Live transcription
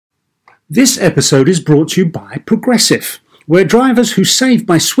This episode is brought to you by Progressive, where drivers who save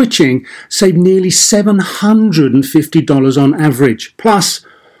by switching save nearly $750 on average. Plus,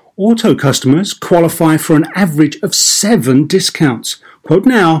 auto customers qualify for an average of 7 discounts. Quote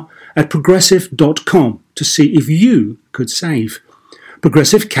now at progressive.com to see if you could save.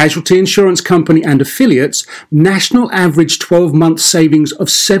 Progressive Casualty Insurance Company and affiliates, national average 12-month savings of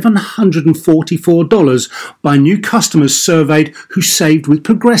 $744 by new customers surveyed who saved with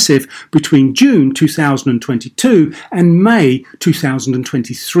Progressive between June 2022 and May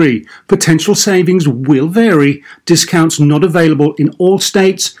 2023. Potential savings will vary. Discounts not available in all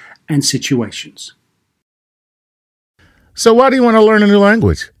states and situations. So why do you want to learn a new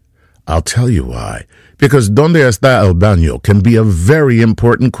language? I'll tell you why. Because ¿Dónde está el baño? Can be a very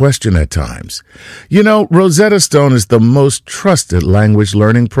important question at times. You know, Rosetta Stone is the most trusted language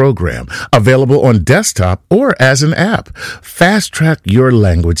learning program, available on desktop or as an app. Fast-track your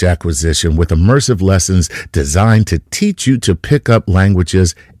language acquisition with immersive lessons designed to teach you to pick up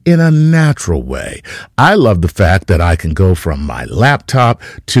languages in a natural way. I love the fact that I can go from my laptop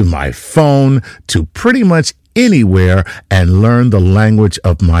to my phone to pretty much anywhere and learn the language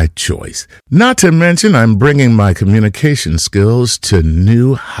of my choice. Not to mention, I'm bringing my communication skills to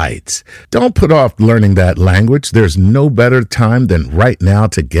new heights. Don't put off learning that language. There's no better time than right now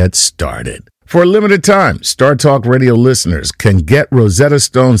to get started. For a limited time, Star Talk Radio listeners can get Rosetta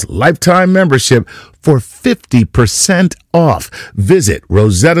Stone's lifetime membership for 50% off. Visit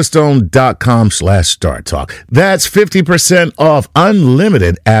rosettastone.com/StarTalk. That's 50% off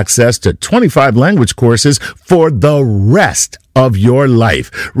unlimited access to 25 language courses for the rest of your life.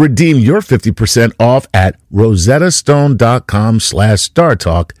 Redeem your 50% off at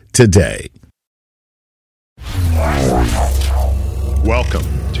rosettastone.com/StarTalk today. Welcome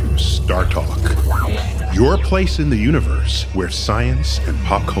to Star Talk, your place in the universe where science and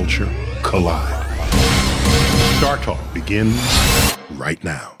pop culture collide. Star Talk begins right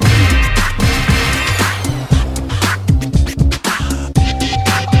now.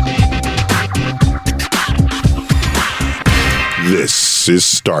 This is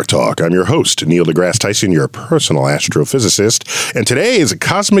Star Talk. I'm your host, Neil deGrasse Tyson, your personal astrophysicist, and today is a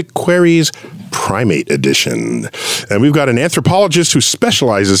Cosmic Queries Primate Edition. And we've got an anthropologist who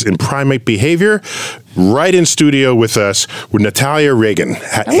specializes in primate behavior right in studio with us with Natalia Reagan.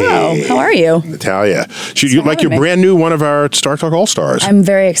 Hello, how are you? Natalia. You're brand new one of our Star Talk All-Stars. I'm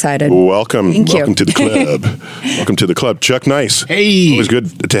very excited. Welcome. Thank you. Welcome to the club. Welcome to the club. Chuck Nice. Hey. It was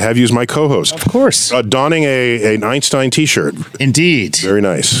good to have you as my co-host. Of course. Donning an Einstein t-shirt. Indeed. Very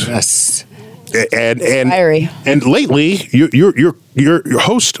nice. Yes. And lately, you're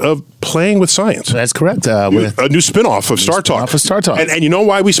host of Playing with Science. That's correct. With a new spinoff of Star Talk. And you know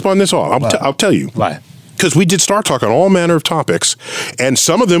why we spun this off? I'll tell you. Why? Because we did Star Talk on all manner of topics, and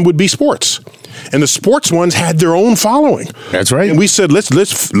some of them would be sports. And the sports ones had their own following. That's right. And we said, let's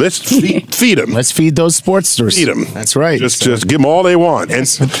feed them. Let's feed those sportsters. Feed them. That's right. Just give them all they want.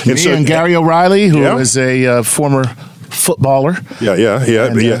 Yes. And Gary O'Reilly, who is a former footballer.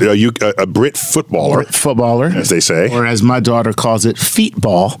 A Brit footballer. As they say. Or as my daughter calls it,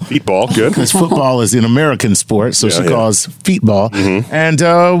 feetball. Feetball, good. Because football is an American sport, so she calls feetball. Mm-hmm. And,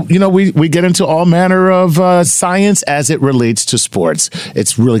 we get into all manner of science as it relates to sports.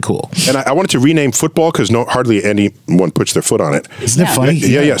 It's really cool. And I wanted to rename football because hardly anyone puts their foot on it. Isn't it funny?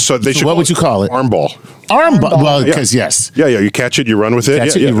 Yeah. So what would you call it? Armball. Armball. Well, because yes. Yeah. You catch it, you run with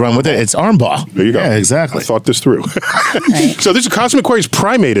it. You run with it. It's armball. There you go. Yeah, exactly. I thought this through. Right. So this is Cosmic Queries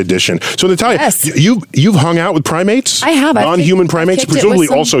Primate Edition. So Natalia, yes. you've hung out with primates? I have. Non-human primates, presumably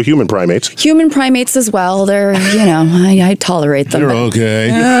also human primates. Human primates as well. They're, I tolerate them. They're okay.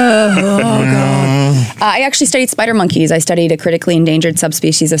 Oh, God. I actually studied spider monkeys. I studied a critically endangered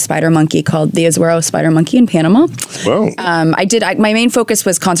subspecies of spider monkey called the Azuero spider monkey in Panama. Wow. My main focus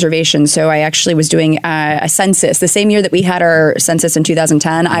was conservation. So I actually was doing a census. The same year that we had our census in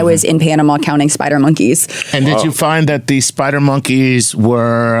 2010, I was in Panama counting spider monkeys. And did you find that the spider monkeys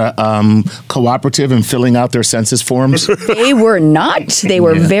were cooperative in filling out their census forms? They were not. They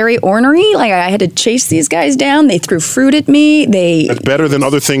were very ornery. Like, I had to chase these guys down. They threw fruit at me. That's better than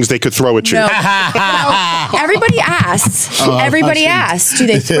other things they could throw at you. No. Everybody asks. Everybody asks, do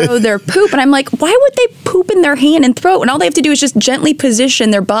they throw their poop? And I'm like, why would they poop in their hand and throw it? And all they have to do is just gently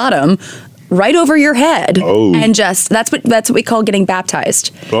position their bottom right over your head. Oh. And just, that's what we call getting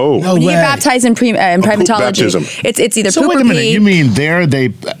baptized. Oh. No when you way. get baptized in primatology, baptism. it's either So poop wait or a minute. pee. You mean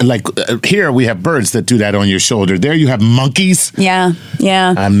here we have birds that do that on your shoulder. There you have monkeys? Yeah.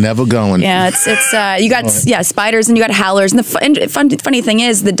 I'm never going. Yeah, it's you got spiders and you got howlers, and the funny thing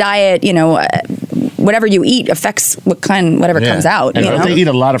is the diet, whatever you eat affects whatever comes out. And you know? don't they eat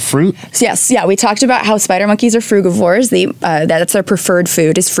a lot of fruit? Yes, yeah. We talked about how spider monkeys are frugivores. That's their preferred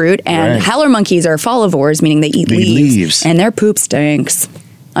food is fruit, and howler monkeys are folivores, meaning they eat leaves, and their poop stinks.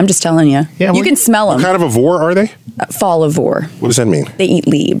 I'm just telling you. Yeah, you can smell them. What kind of a vor are they? Folivore. What does that mean? They eat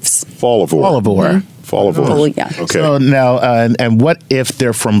leaves. Folivore. Folivore. Folivore. Yeah. Okay. So now, and what if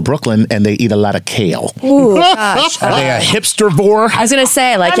they're from Brooklyn and they eat a lot of kale? Ooh, gosh. Are they a hipstervore? I was going to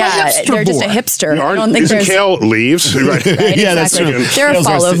say, they're just a hipster. I don't think isn't there's... kale leaves? Right. Right, Yeah, that's exactly. true. They're a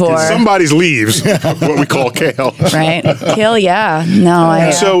folivore. Somebody's leaves, what we call kale. Right. Kale, yeah.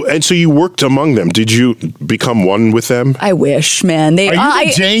 No, So you worked among them. Did you become one with them? I wish, man. Are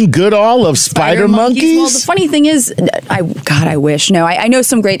you the Jane Goodall of spider monkeys? Well, the funny thing is, I wish. No, I know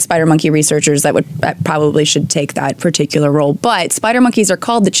some great spider monkey researchers that probably should take that particular role. But spider monkeys are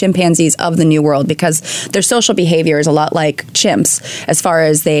called the chimpanzees of the New World because their social behavior is a lot like chimps, as far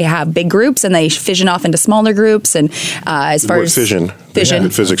as they have big groups and they fission off into smaller groups. And as far as fission,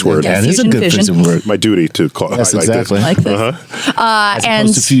 good physics word. Yeah, it is a good physics word. My duty to call. Yes, exactly. Like this. As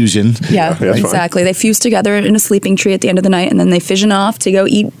opposed to fusion. Yeah, exactly. They fuse together in a sleeping tree at the end of the night, and then they fission off to go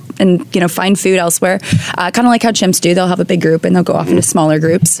eat and find food elsewhere. Kind of like how chimps do. They'll have a big group and they'll go off into smaller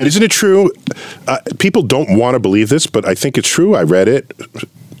groups. And isn't it true? People don't want to believe this, but I think it's true. I read it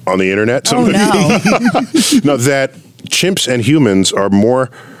on the internet. Oh, no. No, that chimps and humans are more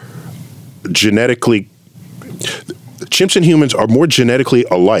genetically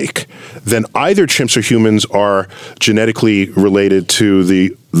alike than either chimps or humans are genetically related to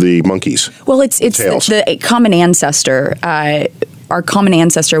the monkeys. Well, it's the common ancestor. Our common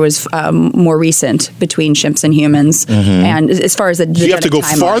ancestor was more recent between chimps and humans, and as far as the you have to go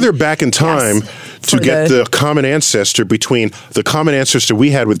timeline. farther back in time to get the common ancestor between the common ancestor we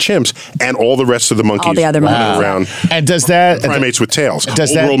had with chimps and all the rest of the monkeys. All the other monkeys around. And does that primates with tails?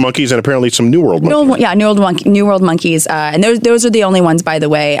 Does Old world monkeys and apparently some New World monkeys. New World monkeys, and those are the only ones, by the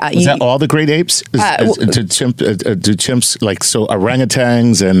way. Is that all the great apes? Do chimps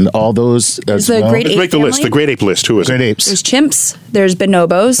orangutans and all those as the well? great Let's ape make the list. family? The great ape list. Who is Great it? apes. There's chimps. There's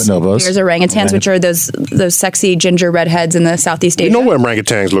bonobos. There's orangutans, which are those sexy ginger redheads in the Southeast Asia. You know what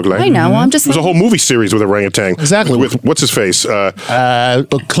orangutans look like. I know. Well, I'm just. There's a whole movie series with orangutan. Exactly. With what's his face?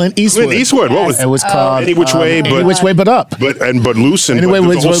 Clint Eastwood. Clint Eastwood. What was it? Was called Any Which Way, Any Which Way But Up. But loose and Anyway,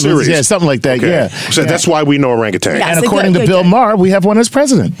 but the whole series. Yeah, something like that. Okay. Yeah. So that's why we know orangutan. Yeah. And So according to Bill Maher, we have one as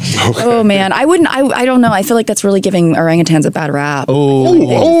president. Oh man, I wouldn't. I don't know. I feel like that's really giving orangutans a bad rap.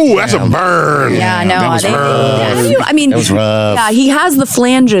 Oh, that's a burn. Yeah, no. That was rough. I mean, That was rough. Yeah, he has the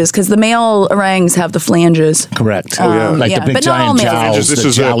flanges because the male orangs have the flanges. Correct. Like the big but not all giant males. jowls, This the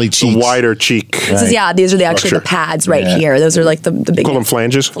is jolly the cheeks. wider cheek. These are the actually the Structure. pads right here. Those are like the big. Call them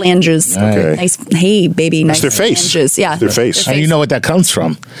flanges. Flanges. Okay. Nice. Hey, baby. Nice. That's their face. Flanges. Yeah. Their face. And you know what that comes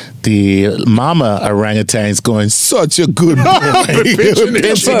from? The mama orangutan's going, such a good boy. What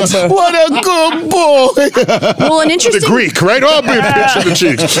a good boy. Well, an The interesting. Greek, right? Oh, big pinch in the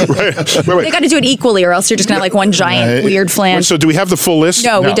cheeks. Right. Wait. They got to do it equally, or else you're just gonna have like one giant weird flange. So do we have the full list?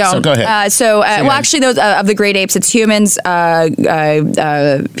 No, we No, don't. so go ahead. Well, actually, those of the great apes, it's humans,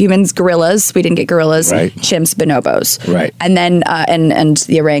 gorillas. We didn't get gorillas. Right. Chimps, bonobos. Right. And then and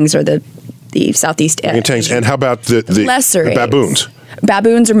the orangs are the Southeast. Orangutans. And how about the Lesser apes. baboons?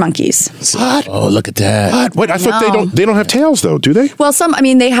 Baboons or monkeys. What? Oh, look at that. What? Wait, I thought No. they don't have tails though, do they? Well,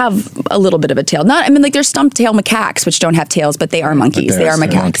 they have a little bit of a tail. Like there's stump-tail macaques, which don't have tails, but they are monkeys. They are they're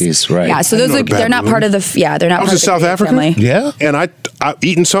macaques. monkeys, right. Yeah, so I they're know not part of the. Yeah, they're not. I was part in of the South great Africa. family. Yeah. And I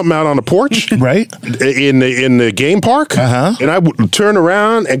eating something out on the porch, Right. in the game park, Uh-huh. and I would turn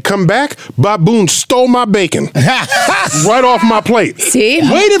around and come back. Baboon stole my bacon right off my plate. See?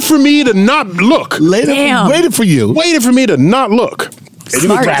 Waited for me to not look. Damn. Waited for you. Waited for me to not look. And you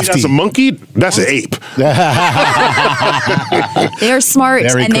Smart. think that's a monkey? That's an ape. They're smart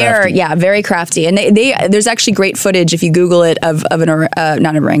Very and crafty. they're very crafty. And there's actually great footage if you Google it of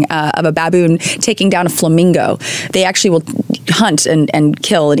a baboon taking down a flamingo. They actually will hunt and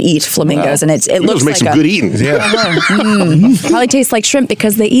kill and eat flamingos, and it Those looks make like some a good eating. probably tastes like shrimp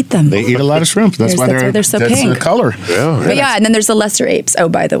because they eat them. They eat a lot of shrimp. That's why they're so that's pink. the color. But yeah, and then there's the lesser apes. Oh,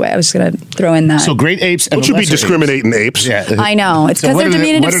 by the way, I was just gonna throw in that. So great apes and Don't you be lesser apes. discriminating apes? Yeah. I know. It's So because what they're are the-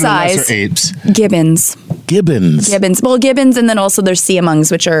 diminutive what are the size. lesser apes? Gibbons. Gibbons. Well, gibbons, and then also there's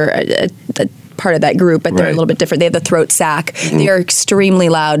siamungs, which are part of that group, but they're a little bit different. They have the throat sac. They are extremely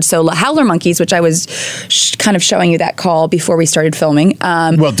loud. So howler monkeys, which I was kind of showing you that call before we started filming.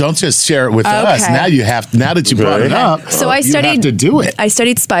 Well, don't just share it with us. Now you have. Now that you brought it up, so I studied. You have to do it. I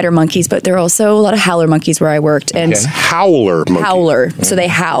studied spider monkeys, but there are also a lot of howler monkeys where I worked. And howler monkey. Howler. So they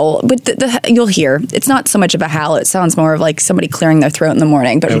howl, but you'll hear it's not so much of a howl. It sounds more of like somebody clearing their throat in the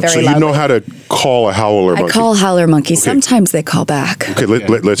morning, but very loud. So you know how to call a howler monkey? I call howler monkeys. Okay. Sometimes they call back. Okay,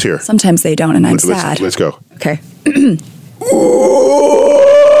 let's hear. Sometimes they don't, and I'm sad. Let's go. Okay.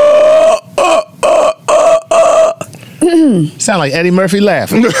 Sound like Eddie Murphy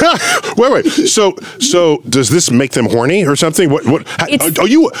laughing. Wait. So does this make them horny or something?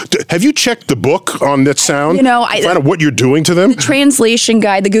 Have you checked the book on that sound? You know, find out what you're doing to them. The translation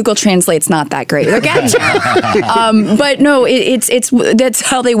guide, the Google Translate's not that great. They're getting there. But no, it's that's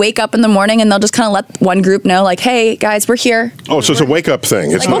how they wake up in the morning, and they'll just kind of let one group know, like, "Hey guys, we're here." Oh, so it's a wake up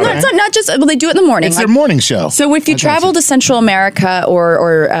thing. It's not just. Well, they do it in the morning. It's their morning show. So if you travel to Central America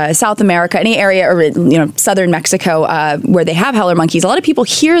or South America, any area, or southern Mexico, where they have howler monkeys, a lot of people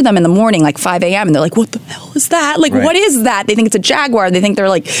hear them in the morning, like 5 a.m., and they're like, "What the hell is that? Like, what is that?" They think it's a jaguar. They think they're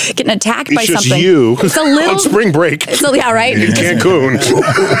like getting attacked by something. It's a little on spring break. Right in Cancun.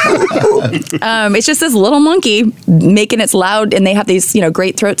 It's just this little monkey making its loud, and they have these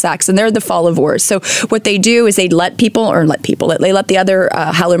great throat sacs, and they're the folivores. So what they do is they let the other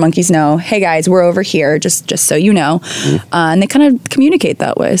howler monkeys know, "Hey guys, we're over here, just so you know," and they kind of communicate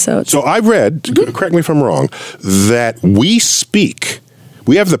that way. So I read, correct me if I'm wrong, that we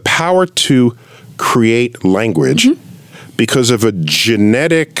have the power to create language because of a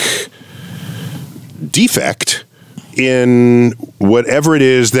genetic defect in whatever it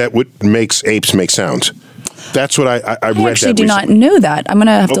is that makes apes make sounds. That's what I read. I actually do not know that. I'm going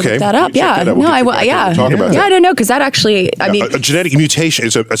to have to look that up. Yeah. No, I will. Yeah. I don't know, because that actually, a genetic mutation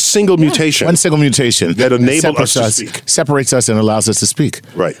is a single mutation. One single mutation that enables us to speak. Separates us and allows us to speak.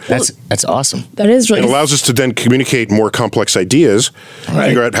 Right. That's awesome. That is really. It allows us to then communicate more complex ideas,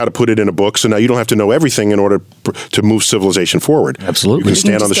 figure out how to put it in a book. So now you don't have to know everything in order to move civilization forward. Absolutely. You can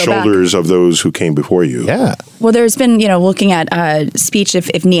stand on the shoulders of those who came before you. Yeah. Well, there's been, looking at speech if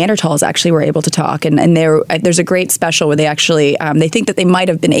Neanderthals actually were able to talk, and there's a great special where they actually they think that they might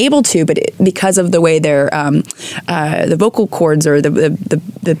have been able to, but because of the way their the vocal cords or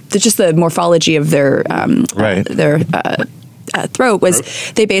the just the morphology of their throat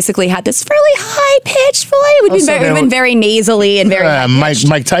was, they basically had this fairly high pitched voice. It would have been very nasally and very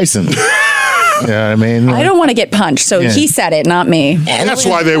Mike Tyson. Yeah, I mean, I don't want to get punched, so he said it, not me. And that's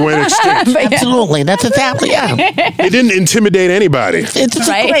why they went extinct. Absolutely, that's exactly It didn't intimidate anybody. It's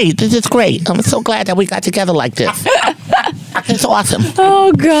great. It's great. I'm so glad that we got together like this. It's awesome.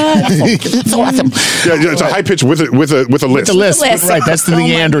 Oh God, it's awesome. Yeah, it's a high pitch with a list. With a list, right? That's the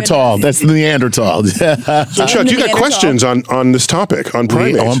Neanderthal. That's the Neanderthal. So Chuck, you got questions on this topic on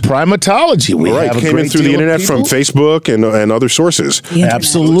primates? On primatology, we have came in through the internet from Facebook and other sources.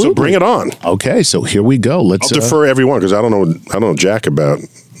 Absolutely. So bring it on. Okay, so here we go. I'll defer everyone because I don't know jack about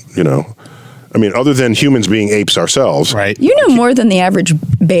I mean, other than humans being apes ourselves, right? You know more than the average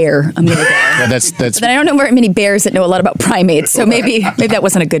bear. I'm gonna go. Yeah, that's. But I don't know very many bears that know a lot about primates, so maybe that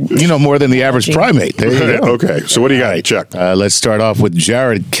wasn't a good. You know more than the average primate. There you go. Okay, so what do you got, Chuck? Let's start off with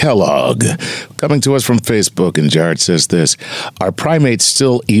Jared Kellogg, coming to us from Facebook, and Jared says this: are primates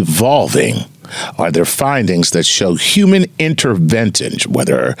still evolving? Are there findings that show human intervention,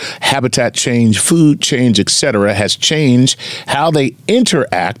 whether habitat change, food change, etc., has changed how they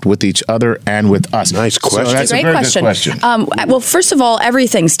interact with each other and with us? Nice question. So that's a very good question. Well, first of all,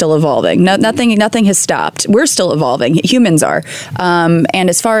 everything's still evolving. Nothing has stopped. We're still evolving. Humans are. And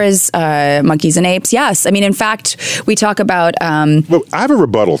as far as monkeys and apes, yes. I mean, in fact, we talk about. Well, I have a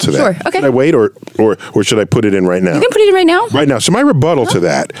rebuttal to that. Sure. Okay. Should I wait or should I put it in right now? You can put it in right now. Right now. So my rebuttal to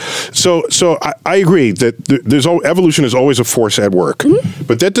that. So I agree that evolution is always a force at work,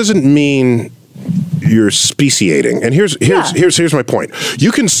 but that doesn't mean you're speciating. And here's my point.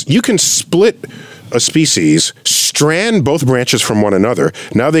 You can split a species, strand both branches from one another.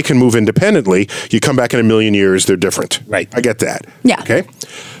 Now they can move independently. You come back in a million years, they're different. Right. I get that. Yeah. Okay.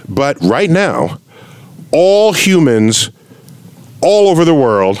 But right now, all humans all over the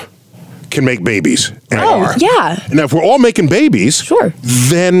world can make babies. And are. Yeah. Now, if we're all making babies, sure,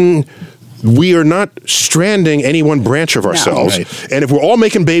 then we are not stranding any one branch of ourselves. No. Right. And if we're all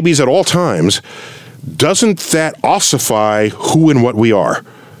making babies at all times, doesn't that ossify who and what we are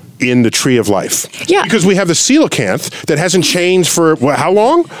in the tree of life. Yeah. Because we have the coelacanth that hasn't changed for, how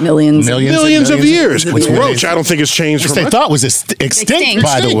long? Millions Millions of years. Which Roach, I don't think has changed Which for they much. thought was extinct,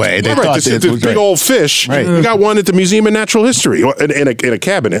 by the way. They thought this big old fish. Right. We got one at the Museum of Natural History in a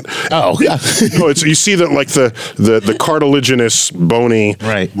cabinet. Oh, yeah. You see that, like the cartilaginous, bony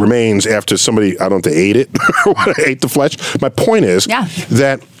remains after somebody, I don't know, they ate it, ate the flesh. My point is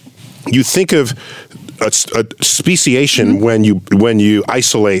that you think of a speciation when you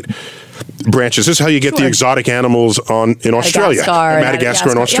isolate branches. This is how you get the exotic animals in Australia, Madagascar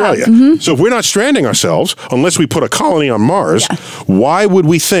and Australia. Yeah. So if we're not stranding ourselves, unless we put a colony on Mars, why would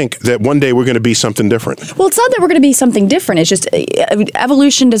we think that one day we're going to be something different? Well, it's not that we're going to be something different. It's just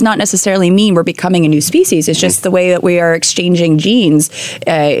evolution does not necessarily mean we're becoming a new species. It's just the way that we are exchanging genes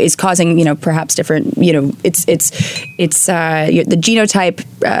is causing, perhaps different. It's the genotype.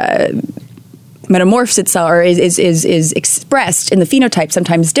 Metamorphs itself, or is expressed in the phenotype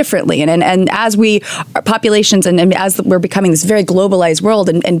sometimes differently, and as populations and as we're becoming this very globalized world,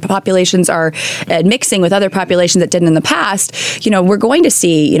 and populations are mixing with other populations that didn't in the past, we're going to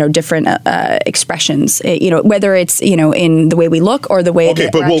see different expressions, whether it's in the way we look or the way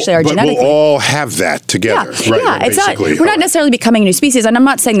that actually are genetically. We'll all have that together, right? Yeah, basically. We're not necessarily becoming a new species, and I'm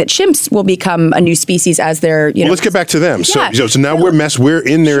not saying that chimps will become a new species as they're. Well, let's get back to them. So now we're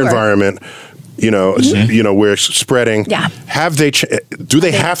in their environment. We're spreading. Yeah. Do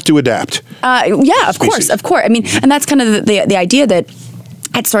they have to adapt? Yeah, of course. I mean, and that's kind of the idea that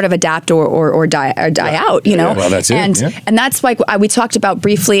it's sort of adapt or die out, Well, that's it. And that's like we talked about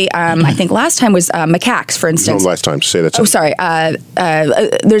briefly. I think last time was macaques, for instance. No, last time. Say that. Oh, sorry.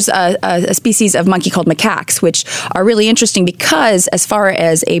 There's a species of monkey called macaques, which are really interesting because, as far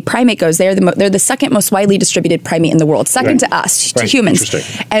as a primate goes, they're the second most widely distributed primate in the world, second to us, to humans.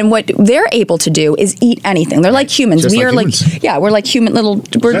 And what they're able to do is eat anything. They're like humans. Just we are humans. we're like human little.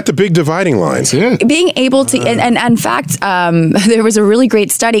 Is that the big dividing line? Being able to, and in fact, there was a really great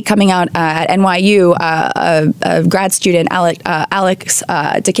study coming out at NYU. A grad student, Alex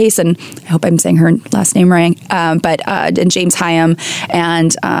DeCason, I hope I'm saying her last name right, and James Hyam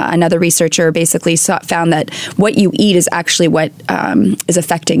and another researcher basically found that what you eat is actually what is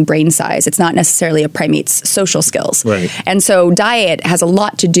affecting brain size. It's not necessarily a primate's social skills. Right. And so diet has a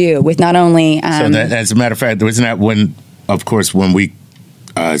lot to do with not only. So that, as a matter of fact, wasn't that when we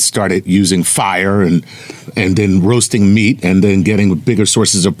started using fire and then roasting meat and then getting bigger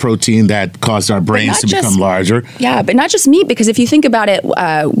sources of protein that caused our brains to become larger? Yeah, but not just meat, because if you think about it,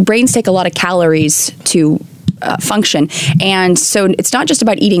 brains take a lot of calories to function, and so it's not just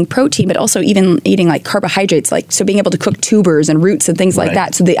about eating protein, but also even eating like carbohydrates, so being able to cook tubers and roots and things like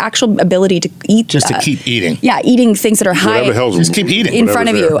that. So the actual ability to eat, just to keep eating, eating things that are high, just keep eating in front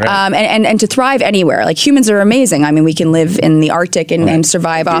of you, and to thrive anywhere. Like humans are amazing. I mean, we can live in the Arctic and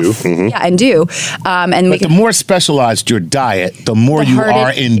survive off, and do. But the more specialized your diet, the more you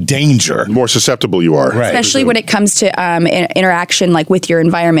are in danger, the more susceptible you are, especially when it comes to interaction with your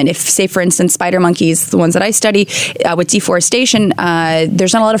environment. If, say, for instance, spider monkeys, the ones that I study. With deforestation,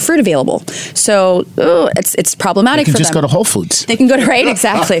 there's not a lot of fruit available, so it's problematic for them. They can just go to Whole Foods. They can go to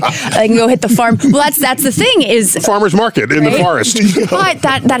exactly. They can go hit the farm. Well, that's the thing is farmers market in the forest. But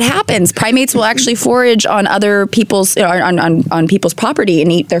that happens. Primates will actually forage on other people's on people's property and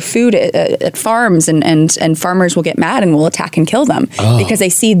eat their food at farms, and farmers will get mad and will attack and kill them because they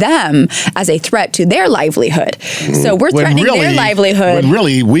see them as a threat to their livelihood. So we're threatening their livelihood. When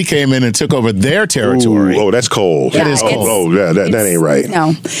really we came in and took over their territory. Ooh, that's cold. Yeah, it is cold. That ain't right.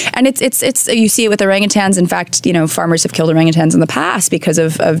 No, and it's you see it with orangutans. In fact, farmers have killed orangutans in the past because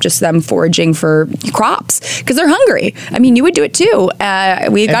of just them foraging for crops because they're hungry. I mean, you would do it too.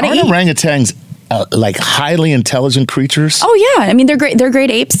 We got to eat. Orangutans like highly intelligent creatures? Oh yeah, I mean they're great. They're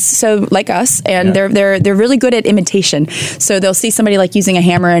great apes, so like us, and they're really good at imitation. So they'll see somebody using a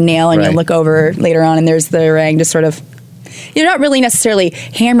hammer and nail, and you'll look over later on, and there's the orang just sort of. You're not really necessarily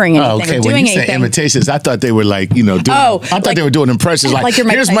hammering anything or doing when you anything. Say imitations, I thought they were doing. I thought they were doing impressions like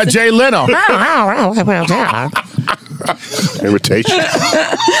here's my Jay Leno. Imitation.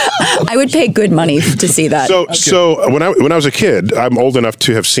 I would pay good money to see that. So when I was a kid, I'm old enough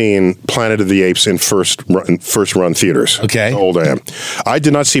to have seen Planet of the Apes in first run theaters. Okay, how old I am. I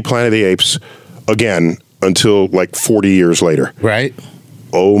did not see Planet of the Apes again until 40 years later. Right.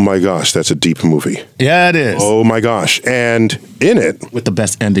 Oh my gosh, that's a deep movie. Yeah, it is. Oh my gosh. And in it, with the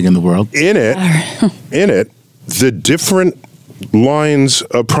best ending in the world. In it, the different lines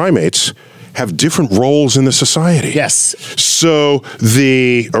of primates have different roles in the society. Yes. So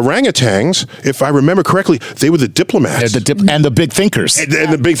the orangutans, if I remember correctly, they were the diplomats. And the big thinkers.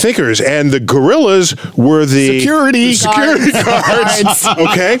 And the big thinkers. And the gorillas were the Security guards.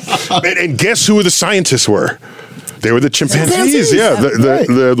 Okay? And guess who the scientists were? They were the chimpanzees,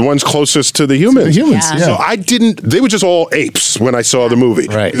 the ones closest to the humans. So they were just all apes when I saw the movie.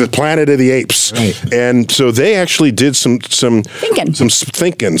 Right. The Planet of the Apes. Right. And so they actually did some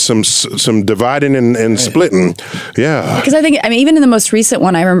thinking, some dividing and splitting. Yeah. Because I think, even in the most recent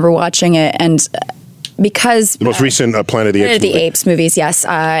one, I remember watching it, and because the most recent Planet of the Apes. Apes movies, yes,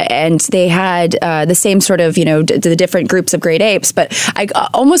 and they had the same sort of the different groups of great apes, but I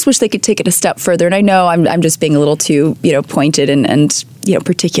almost wish they could take it a step further. And I know I'm just being a little too pointed and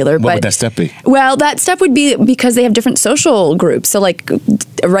particular. What would that step be? Well, that step would be because they have different social groups. So like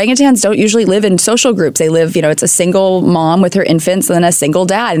orangutans don't usually live in social groups. They live, it's a single mom with her infants and then a single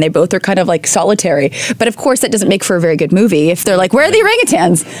dad, and they both are kind of like solitary. But of course, that doesn't make for a very good movie if they're like, where are the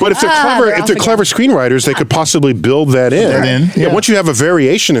orangutans? But if they're clever screenwriters, they could possibly build that in. Yeah. Once you have a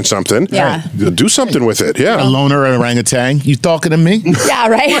variation in something, do something with it. Yeah. A loner orangutan. You talking to me? Yeah,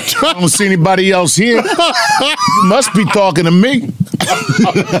 right. I don't see anybody else here. You must be talking to me.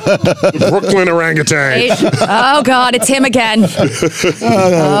 Brooklyn orangutan. Right? Oh God, it's him again.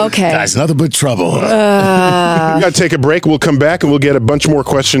 Okay. Guys, nothing but trouble. We got to take a break. We'll come back and we'll get a bunch more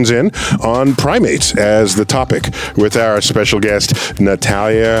questions in on primates as the topic with our special guest,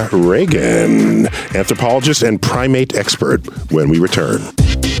 Natalia Reagan, anthropologist and primate expert, when we return.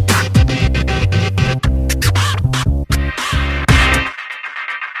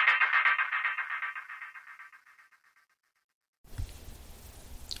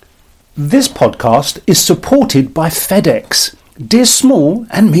 This podcast is supported by FedEx. Dear small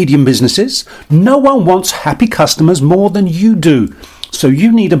and medium businesses, no one wants happy customers more than you do. So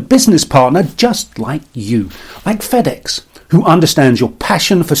you need a business partner just like you, like FedEx, who understands your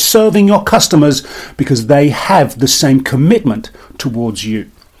passion for serving your customers because they have the same commitment towards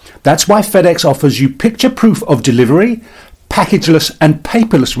you. That's why FedEx offers you picture proof of delivery, packageless and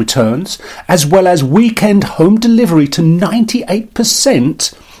paperless returns, as well as weekend home delivery to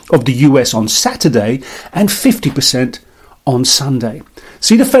 98% of the US on Saturday and 50% on Sunday.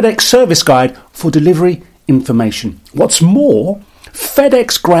 See the FedEx service guide for delivery information. What's more,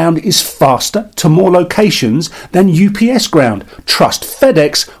 FedEx Ground is faster to more locations than UPS Ground. Trust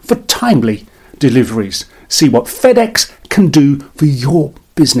FedEx for timely deliveries. See what FedEx can do for your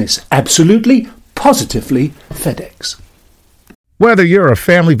business. Absolutely, positively FedEx. Whether you're a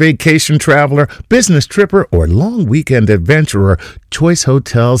family vacation traveler, business tripper, or long weekend adventurer, Choice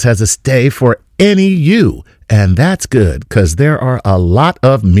Hotels has a stay for any you. And that's good, because there are a lot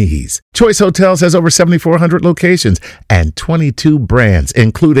of me's. Choice Hotels has over 7,400 locations and 22 brands,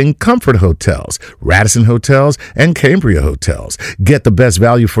 including Comfort Hotels, Radisson Hotels, and Cambria Hotels. Get the best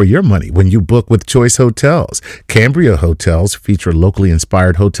value for your money when you book with Choice Hotels. Cambria Hotels feature locally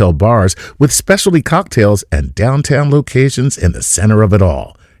inspired hotel bars with specialty cocktails and downtown locations in the center of it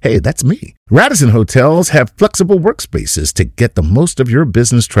all. Hey, that's me. Radisson Hotels have flexible workspaces to get the most of your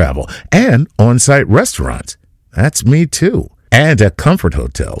business travel and on-site restaurants. That's me too. And at Comfort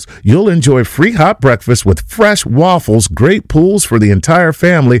Hotels, you'll enjoy free hot breakfast with fresh waffles, great pools for the entire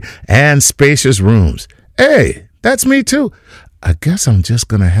family, and spacious rooms. Hey, that's me too. I guess I'm just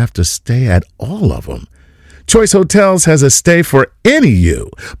going to have to stay at all of them. Choice Hotels has a stay for any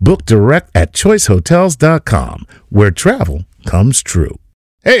you. Book direct at choicehotels.com, where travel comes true.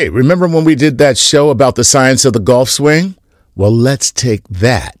 Hey, remember when we did that show about the science of the golf swing? Well, let's take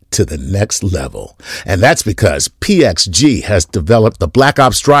that to the next level. And that's because PXG has developed the Black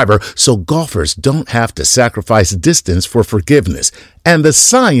Ops driver so golfers don't have to sacrifice distance for forgiveness. And the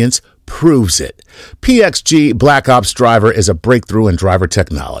science proves it. PXG Black Ops driver is a breakthrough in driver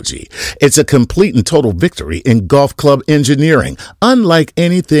technology. It's a complete and total victory in golf club engineering, unlike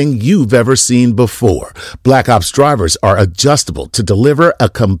anything you've ever seen before. Black Ops drivers are adjustable to deliver a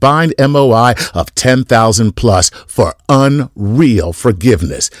combined MOI of 10,000 plus for unreal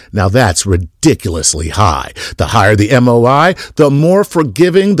forgiveness. Now that's ridiculously high. The higher the MOI, the more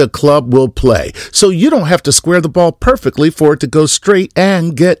forgiving the club will play. So you don't have to square the ball perfectly for it to go straight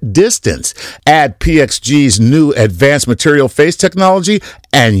and get distance. Add PXG's new advanced material phase technology,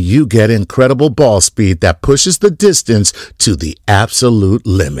 and you get incredible ball speed that pushes the distance to the absolute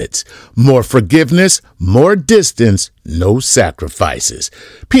limits. More forgiveness, more distance, no sacrifices.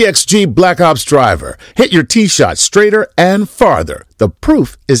 PXG Black Ops Driver. Hit your tee shot straighter and farther. The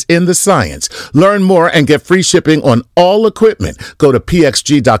proof is in the science. Learn more and get free shipping on all equipment. Go to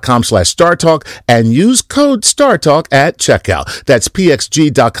pxg.com/StarTalk and use code StarTalk at checkout. That's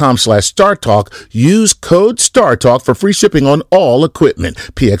pxg.com/StarTalk. Use code StarTalk for free shipping on all equipment.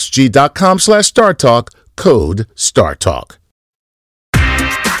 pxg.com/StarTalk. Code StarTalk.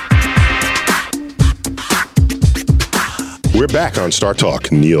 We're back on Star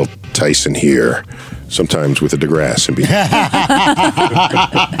Talk. Neil Tyson here. Sometimes with a DeGrasse in between.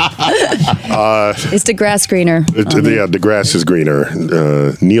 Is DeGrasse greener? Yeah, DeGrasse is greener.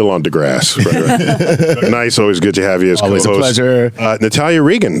 Neil on DeGrasse. Right. Nice, always good to have you as Always co-host. a pleasure. Natalia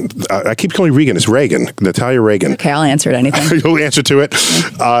Reagan. I keep calling Reagan. It's Reagan. Natalia Reagan. Okay, I'll answer anything. You'll answer to it.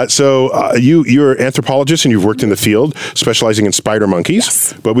 You're an anthropologist and you've worked in the field, specializing in spider monkeys.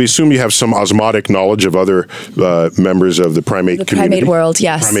 Yes. But we assume you have some osmotic knowledge of other members of the primate community. Primate world,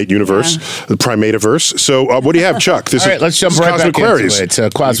 yes. Primate universe. The primativerse. So what do you have, Chuck? All right, let's jump right back Queries. into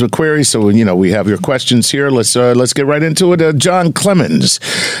it. Cosmic Queries. So, we have your questions here. Let's get right into it. John Clemens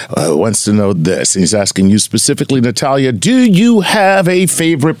wants to know this. He's asking you specifically, Natalia, do you have a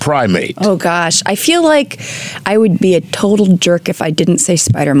favorite primate? Oh, gosh. I feel like I would be a total jerk if I didn't say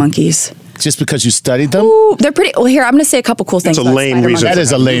spider monkeys. Just because you studied them? Ooh, they're pretty. Well, here, I'm going to say a couple cool things. That's a about lame spider reason. That monkeys.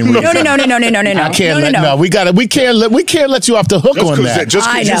 is a lame reason. No. I can't we can't let you off the hook on that. Just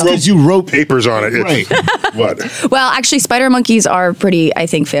I because know. you wrote papers on it. Right. What? Well, actually, spider monkeys are pretty, I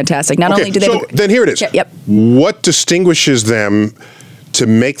think, fantastic. Not only do they... So then here it is. Yep. What distinguishes them to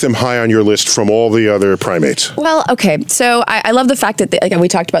make them high on your list from all the other primates? Well, okay. So I love the fact that, we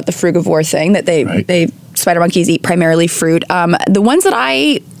talked about the frugivore thing, that they spider monkeys eat primarily fruit. The ones that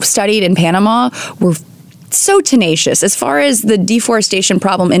I studied in Panama were so tenacious. As far as the deforestation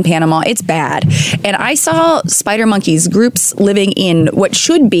problem in Panama, it's bad. And I saw spider monkeys, groups living in what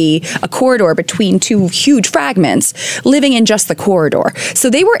should be a corridor between two huge fragments, living in just the corridor. So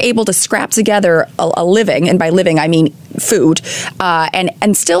they were able to scrap together a living, and by living I mean food,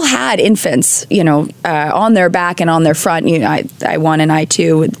 and still had infants, on their back and on their front. I1 and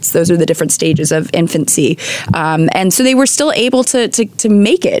I2, those are the different stages of infancy. And so they were still able to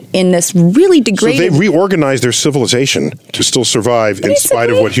make it in this really degraded... So they reorganized their civilization to still survive in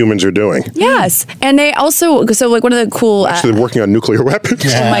spite of what humans are doing. Yes. And they also, one of the cool... Actually, they're working on nuclear weapons.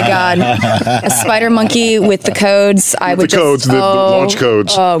 Oh my God. A spider monkey with the codes. The launch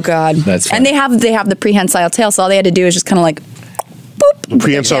codes. Oh God. That's funny. And they have the prehensile tail, so all they had to do is just kind of like... Boop,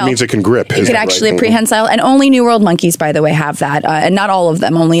 Prehensile means it can grip. It could actually right? Prehensile, and only New World monkeys, by the way, have that, and not all of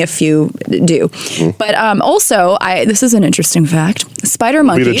them. Only a few do. But also, this is an interesting fact. Spider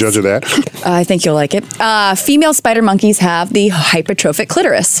monkeys. Be the judge of that. I think you'll like it. Female spider monkeys have the hypertrophic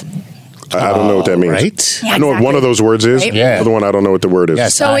clitoris. I don't know what that means. Right? Yeah, I know what one of those words is. Right? Yeah. The other one, I don't know what the word is.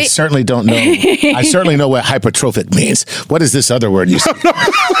 Yes, So I certainly don't know. I certainly know what hypertrophic means. What is this other word you said?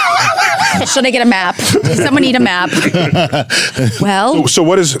 Should I get a map? Does someone need a map? Well,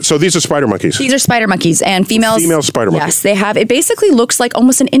 So these are spider monkeys. these are spider monkeys, and females. Female spider monkey. Yes, they have. It basically looks like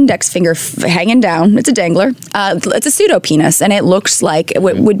almost an index finger hanging down. It's a dangler. It's a pseudo penis, and it looks like it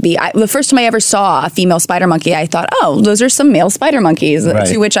would be. The first time I ever saw a female spider monkey, I thought, oh, those are some male spider monkeys. Right.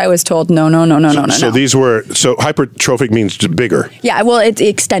 To which I was told, no. So these were hypertrophic means bigger. Yeah, well, it's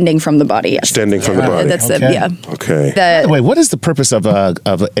extending from the body. Yes. Extending from the body. That's Okay. Okay. The Wait, what is the purpose of a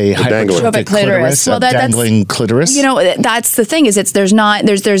dangler. hypertrophic clitoris? Well, A that's- dangling clitoris? That's the thing, is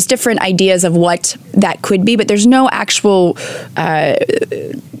there's different ideas of what that could be, but there's no actual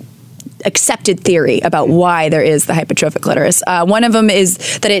accepted theory about why there is the hypertrophic clitoris. One of them is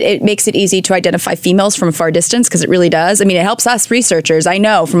that it makes it easy to identify females from a far distance, because it really does. I mean, it helps us researchers. I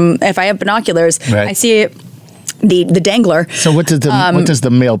know from if I have binoculars, Right. I see it. The dangler. So what does the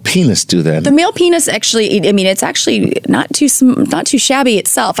male penis do then? The male penis actually, I mean, it's actually not too shabby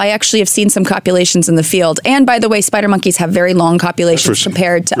itself. I actually have seen some copulations in the field. And by the way, spider monkeys have very long copulations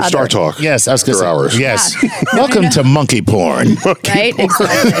compared to other. Star Talk. Yes, I was going to say. Hours. Yes. Yeah. Welcome to monkey porn. Right?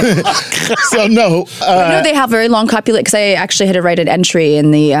 Exactly. So no. No, they have very long copulate, because I actually had to write an entry in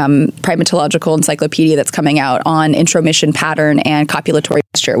the Primatological Encyclopedia that's coming out on intromission pattern and copulatory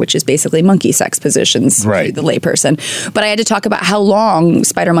posture, which is basically monkey sex positions Right. to the layperson. But I had to talk about how long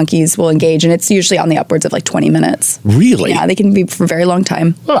spider monkeys will engage, and it's usually on the upwards of like 20 minutes. Really? Yeah, they can be for a very long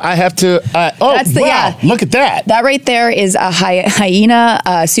time. Well, I have to. Wow! Look at that. That right there is a hyena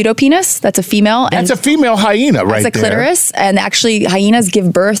pseudopenis. That's a female. That's a female hyena right That's a there. clitoris, and actually hyenas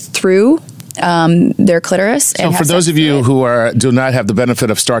give birth through their clitoris. So for those of you who do not have the benefit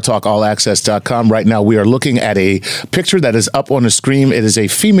of StarTalkAllAccess.com, right now we are looking at a picture that is up on the screen. It is a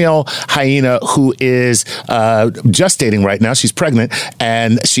female hyena who is gestating right now. She's pregnant,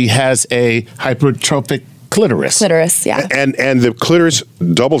 and she has a hypertrophic clitoris. Clitoris, yeah. And the clitoris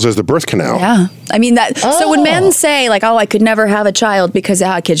doubles as the birth canal. Yeah. I mean, that. So when men say, like, oh, I could never have a child because,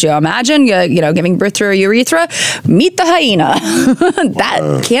 could you imagine, giving birth through a urethra? Meet the hyena.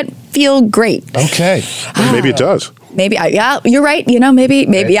 That can't feel great. Okay. Well, maybe it does. Maybe, you're right. Maybe,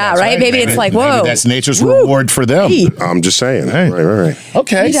 yeah, right? Maybe it's like, whoa. Maybe that's nature's reward for them. Hey. I'm just saying. Hey. Right.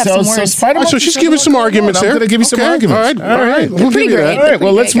 Okay, so Spider-Man. So she's giving some arguments there. I'm going to give you some arguments. All right. They're pretty great. All right,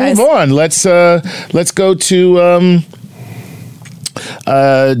 well, let's move on. Let's go to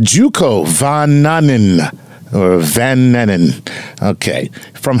Juko Vananen. Or Vananen. Okay.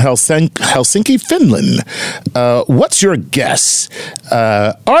 From Helsinki, Finland. What's your guess?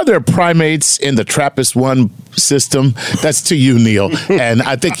 Are there primates in the TRAPPIST-1 system? That's to you, Neil. And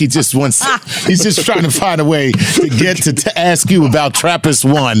I think he's just trying to find a way to get to ask you about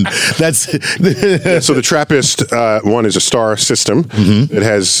TRAPPIST-1. So the TRAPPIST-1 is a star system. Mm-hmm. It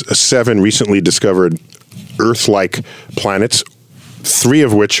has 7 recently discovered Earth-like planets, 3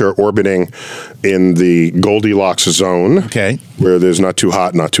 of which are orbiting in the Goldilocks zone, where there's not too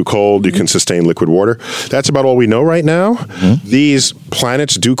hot, not too cold. You can sustain liquid water. That's about all we know right now. Mm-hmm. These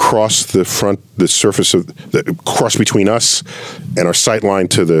planets do cross the surface cross between us and our sight line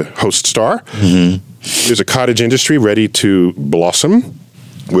to the host star. Mm-hmm. There's a cottage industry ready to blossom,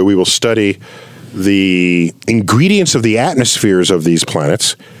 where we will study the ingredients of the atmospheres of these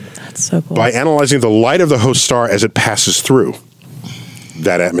planets. That's so cool. By analyzing the light of the host star as it passes through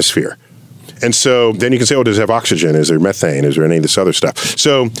that atmosphere. And so then you can say, does it have oxygen? Is there methane? Is there any of this other stuff?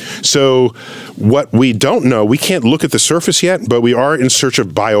 So what we don't know, we can't look at the surface yet, but we are in search of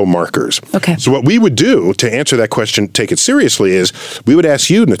biomarkers. Okay. So what we would do to answer that question, take it seriously, is we would ask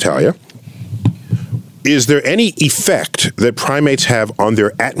you, Natalia, is there any effect that primates have on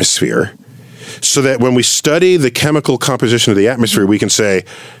their atmosphere so that when we study the chemical composition of the atmosphere, we can say,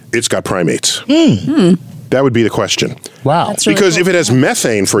 it's got primates? That would be the question. Wow. Really because cool. if it has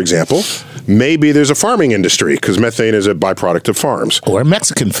methane, for example, maybe there's a farming industry, because methane is a byproduct of farms. Or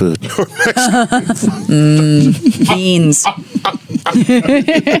Mexican food. Beans.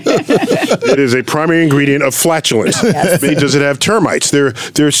 It is a primary ingredient of flatulence. Yes. Maybe does it have termites?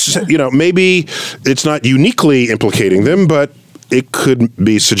 There's maybe it's not uniquely implicating them, but it could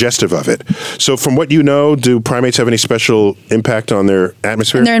be suggestive of it. So from what you know, do primates have any special impact on their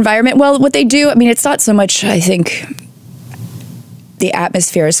atmosphere? In their environment? Well, what they do, it's not so much, I think, the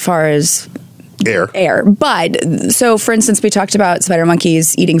atmosphere as far as air. But, so for instance, we talked about spider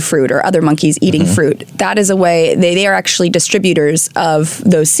monkeys eating fruit or other monkeys eating fruit. That is a way, they are actually distributors of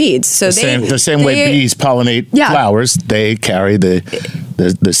those seeds. So the same way bees pollinate flowers, they carry the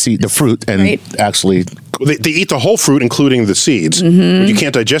seed, the fruit, and actually... They eat the whole fruit, including the seeds. Mm-hmm. But you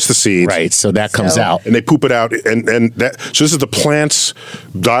can't digest the seeds. Right, so that comes out. And they poop it out. And that. So this is the plant's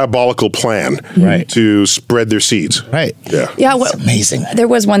diabolical plan to spread their seeds. Right. Yeah. Yeah. It's amazing. There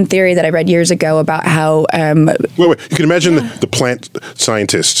was one theory that I read years ago about how... Wait. You can imagine the plant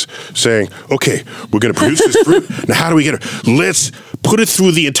scientists saying, okay, we're going to produce this fruit. Now, how do we get it? Let's put it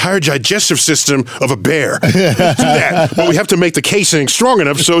through the entire digestive system of a bear. Let's do that. But we have to make the casing strong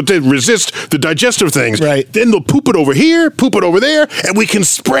enough so to resist the digestive things. Right. Then they'll poop it over here, poop it over there, and we can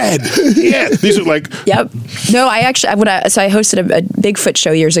spread. Yeah. These are like... Yep. No, I hosted a Bigfoot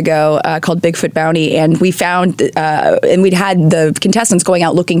show years ago called Bigfoot Bounty, and we found, and we'd had the contestants going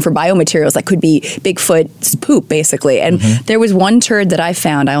out looking for biomaterials that could be Bigfoot's poop, basically. And there was one turd that I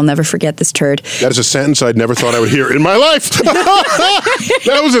found. I'll never forget this turd. That is a sentence I'd never thought I would hear in my life.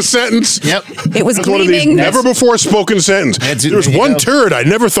 That was a sentence. Yep. It was one of these never before spoken sentence. There was one turd I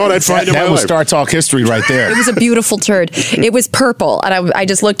never thought I'd find in my life. That was Star Talk history right there. It was a beautiful turd. It was purple, and I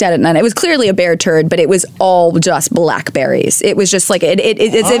just looked at it, and it was clearly a bear turd, but it was all just blackberries. It was just like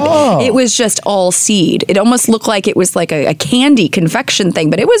it was just all seed. It almost looked like it was like a candy confection thing,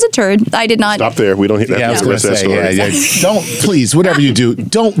 but it was a turd. I did not stop there. We don't have I was to going to say, don't please, whatever you do,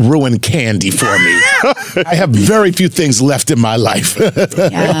 don't ruin candy for me. I have very few things left in my life.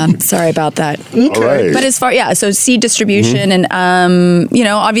 Yeah, sorry about that. Okay. All right. But as far so seed distribution and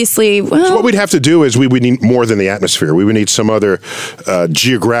obviously, so what we'd have to do is we would need more than the atmosphere. We would need some other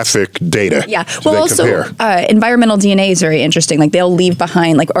geographic data. Yeah. Well, also environmental DNA is very interesting. Like they'll leave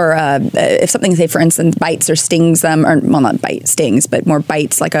behind, if something, say for instance, bites or stings them, or not stings, but more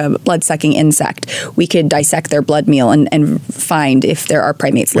bites, like a blood-sucking insect. We could dissect their blood meal and find if there are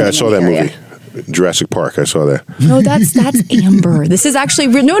primates living in the area. Movie. Jurassic Park. I saw that. No, that's amber. This is actually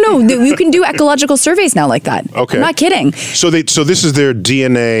no. You can do ecological surveys now like that. Okay. I'm not kidding. So this is their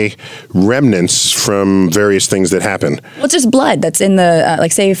DNA remnants from various things that happen. Well, it's just blood that's in the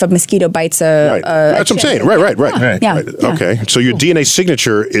like say if a mosquito bites Right. That's what I'm saying. Right. Yeah. Right. Okay. So your DNA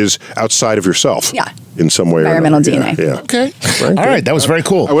signature is outside of yourself. Yeah. In some way Environmental or another. DNA. Yeah. Okay. Right. All right. That was very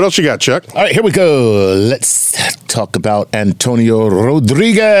cool. What else you got, Chuck? All right, here we go. Let's talk about Antonio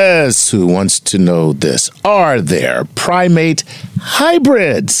Rodriguez, who wants to know this. Are there primate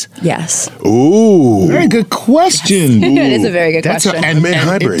hybrids? Yes. Ooh. Very good question. It is a very good question. Primate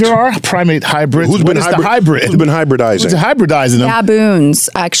hybrids. If there are primate hybrids, Who's what been is the hybrid? Who's been hybridizing? Who's hybridizing them? Baboons,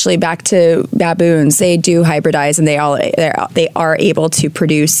 actually, back to baboons. They do hybridize, and they are able to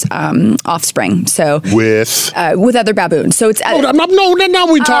produce offspring. So With other baboons. So it's no, that's not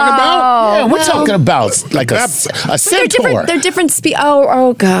what we talking about. Yeah, we're talking about like a centaur, they're different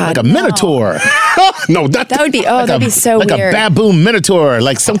oh god, like a minotaur, No, that would be that'd be so like weird. a baboon minotaur,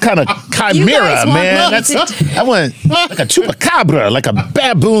 like some kind of chimera, guys want man. me to- I want like a chupacabra, like a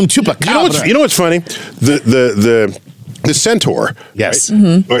baboon chupacabra. You know what's funny? The centaur. Yes. Right?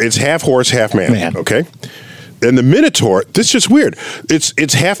 Mm-hmm. It's half horse, half man. Man. Okay. And the minotaur. This is just weird.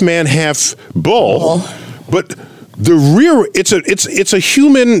 It's half man, half bull. But the rear. It's a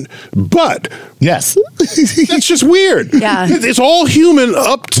human butt. Yes. That's just weird. Yeah. It's all human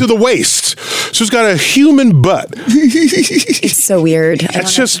up to the waist. So it's got a human butt. It's so weird.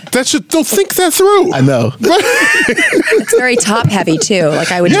 That's just don't think that through. I know. It's very top heavy too.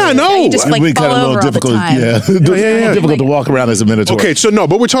 Like I would. Yeah, I know. You just like We fall kind of a over little all the difficult. time. Yeah, difficult to walk around as a minotaur. Okay, so no,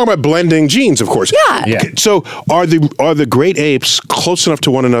 but we're talking about blending genes, of course. Yeah. Yeah. Okay, so are the great apes close enough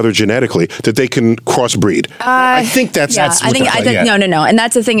to one another genetically that they can crossbreed? I think that's Yeah, that's I think yeah. no, and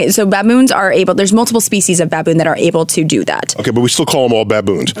that's the thing. So baboons are able. There's multiple species of baboon that are able to do that. okay, but we still call them all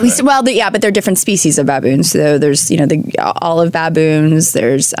baboons. But they're different species of baboons. So there's the olive baboons.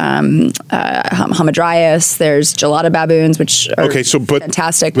 There's Hamadryas. There's gelada baboons, which are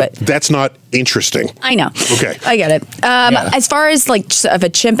fantastic. But that's not interesting. I know. Okay. I get it. As far as like of a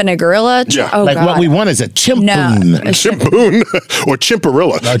chimp and a gorilla, Yeah. oh like god, what we want is a chimpoon. No. Chimpoon or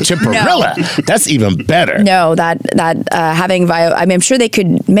chimparilla. A chimparilla. That's even better. No, that having I'm sure they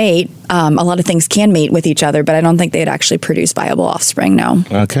could mate. A lot of things can mate with each other, but I don't think they'd actually produce viable offspring. No.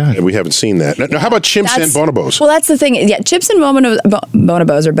 Okay. And we haven't seen that. Now, how about chimps and bonobos? Well, that's the thing. Yeah, chimps and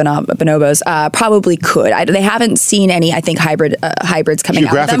bonobos or bonobos probably could. They haven't seen any, I think, hybrids coming out of them.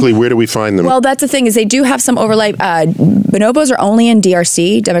 Geographically, where do we find them? Well, that's the thing is they do have some overlap. Bonobos are only in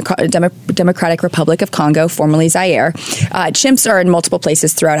DRC, Democratic Republic of Congo, formerly Zaire. Chimps are in multiple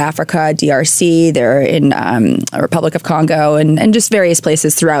places throughout Africa, DRC. They're in Republic of Congo and just various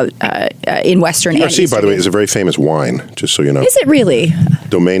places throughout in Western and DRC, by the way, is a very famous wine, just so you know. Is it really?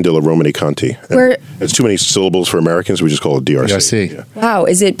 Domaine de la Romani Conti. Where- It's too many syllables for Americans. We just call it DRC. DRC. Yeah. Wow,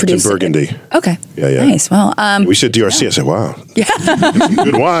 is it produced? It's in Burgundy. Okay. Yeah. Nice. Well, We said DRC. I said, wow. Yeah.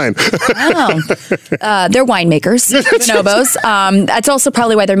 Good wine. wow. They're winemakers, bonobos. That's also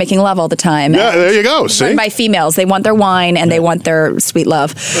probably why they're making love all the time. Yeah, there you go. See? Run by females. They want their wine and they want their sweet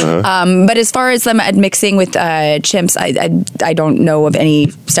love. But as far as them mixing with chimps, I don't know of any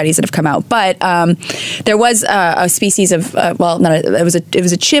studies that have come out. But there was a species of it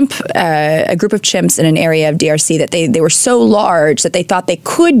was a chimp, a group of chimps in an area of DRC that they were so large that they thought they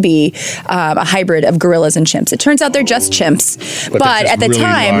could be a hybrid of gorillas and chimps. It turns out they're just chimps, but just at the really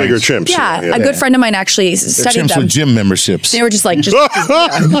time, Bigger chimps. yeah, Yeah. a good friend of mine actually studied Chimps them. with gym memberships. They were just like,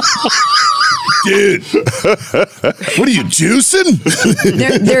 Dude, what are you juicing?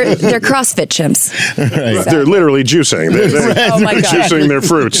 they're CrossFit chimps. They're literally juicing. They're Oh my God. juicing their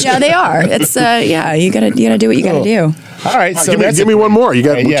fruits. Yeah, they are. It's you gotta do what you gotta do. All right, so Give me one more. You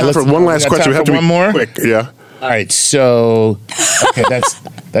got time for one last question. We have to be one more. quick. Yeah. All right, so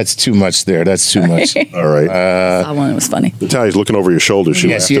that's too much there. That's too much. All right. That one was funny. Natalia's looking over your shoulder. She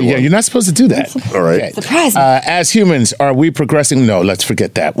Yes, laughed yeah, at one. you're not supposed to do that. All right. Surprise me. As humans, are we progressing? No, let's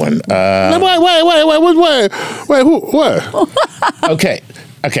forget that one. Wait, who? What? Okay.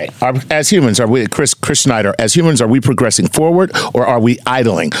 As humans, are we, Chris Schneider, as humans, are we progressing forward or are we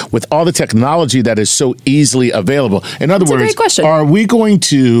idling with all the technology that is so easily available? In other That's a words, great question. are we going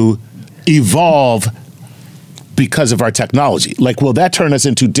to evolve because of our technology? Like, will that turn us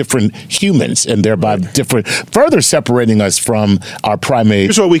into different humans and thereby further separating us from our primate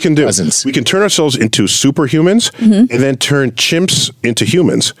Here's what we can do. cousins? We can turn ourselves into superhumans and then turn chimps into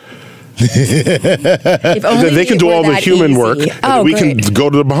humans. If only They can it do were all the that human easy. work, and Oh, we great. can go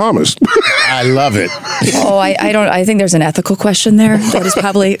to the Bahamas. I love it. Oh, I don't. I think there's an ethical question there. That is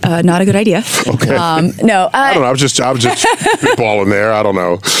probably not a good idea. Okay. No, I don't know. I was just spitballing there. I don't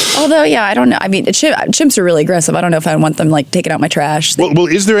know. although, yeah, I don't know. I mean, chimps are really aggressive. I don't know if I want them like taking out my trash. Well,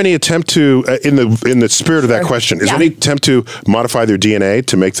 is there any attempt to, in the spirit of that question, is there any attempt to modify their DNA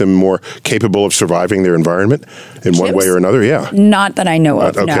to make them more capable of surviving their environment in one way or another? Yeah. Not that I know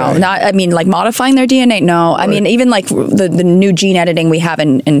of. Okay. No, not. I mean, like modifying their DNA. No, I mean, even like the new gene editing we have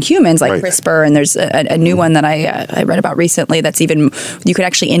in humans, like CRISPR, and there's a new one that I read about recently. That's even you could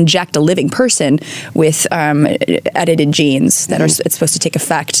actually inject a living person with edited genes that are it's supposed to take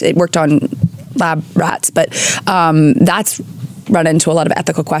effect. It worked on lab rats, but that's run into a lot of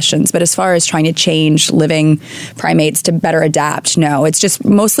ethical questions. But as far as trying to change living primates to better adapt, no, it's just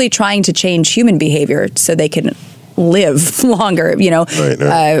mostly trying to change human behavior so they can live longer,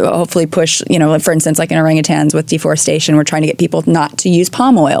 hopefully push, for instance, like in orangutans with deforestation, we're trying to get people not to use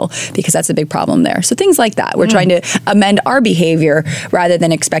palm oil because that's a big problem there. So things like that. We're trying to amend our behavior rather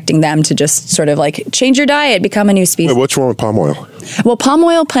than expecting them to just sort of like change your diet, become a new species. Wait, what's wrong with palm oil? Well, palm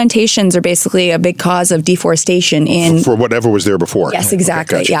oil plantations are basically a big cause of deforestation For whatever was there before. Yes,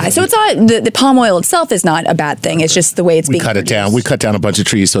 exactly. Okay, gotcha. Yeah. So it's not the palm oil itself is not a bad thing. It's just the way it's being Cut it produced. down. We cut down a bunch of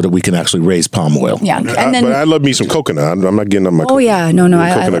trees so that we can actually raise palm oil. Yeah. And then But I love me some coconut. I'm not getting on my oh yeah, no,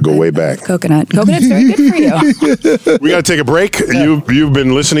 coconut go way back. Coconut's very good for you. We got to take a break. You've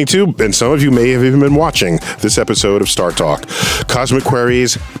been listening to, and some of you may have even been watching this episode of Star Talk, Cosmic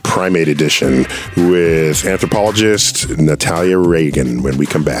Queries Primate Edition with anthropologist Natalia Reagan when we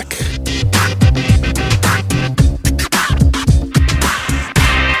come back.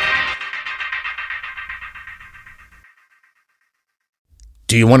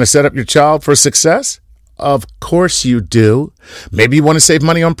 Do you want to set up your child for success? Of course you do. Maybe you want to save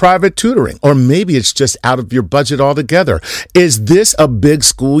money on private tutoring, or maybe it's just out of your budget altogether. Is this a big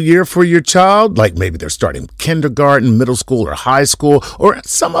school year for your child? Like maybe they're starting kindergarten, middle school, or high school, or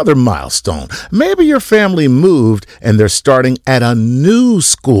some other milestone. Maybe your family moved and they're starting at a new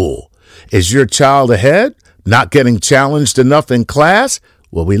school. Is your child ahead? Not getting challenged enough in class?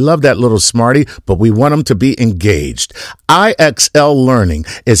 Well, we love that little smarty, but we want them to be engaged. IXL Learning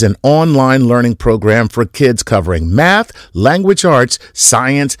is an online learning program for kids covering math, language arts,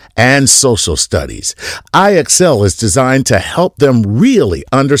 science, and social studies. IXL is designed to help them really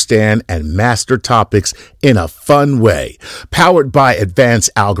understand and master topics in a fun way. Powered by advanced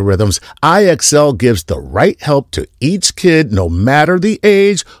algorithms, IXL gives the right help to each kid no matter the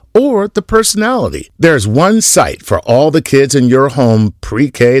age or the personality. There's one site for all the kids in your home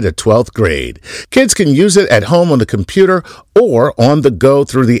pre-K to 12th grade. Kids can use it at home on the computer or on the go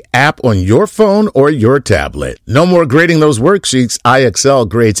through the app on your phone or your tablet. No more grading those worksheets. IXL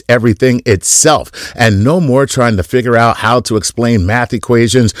grades everything itself. And no more trying to figure out how to explain math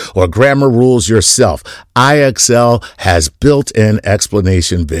equations or grammar rules yourself. IXL has built-in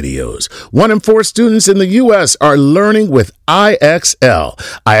explanation videos. 1 in 4 students in the U.S. are learning with IXL.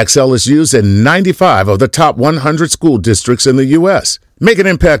 IXL is used in 95 of the top 100 school districts in the U.S. Make an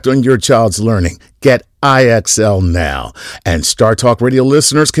impact on your child's learning. Get IXL now. And Star Talk Radio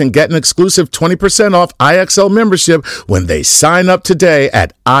listeners can get an exclusive 20% off IXL membership when they sign up today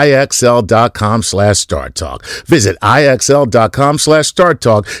at IXL.com/StarTalk. Visit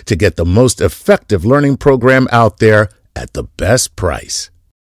IXL.com/StarTalk to get the most effective learning program out there at the best price.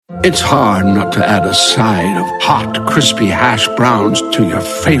 It's hard not to add a side of hot, crispy hash browns to your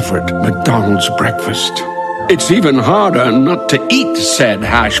favorite McDonald's breakfast. It's even harder not to eat said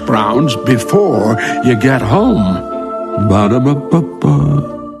hash browns before you get home.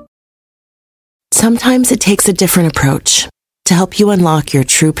 Ba-da-ba-ba-ba. Sometimes it takes a different approach to help you unlock your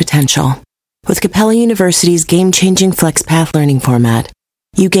true potential. With Capella University's game-changing FlexPath learning format,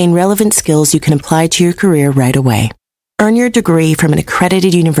 you gain relevant skills you can apply to your career right away. Earn your degree from an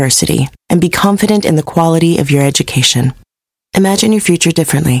accredited university and be confident in the quality of your education. Imagine your future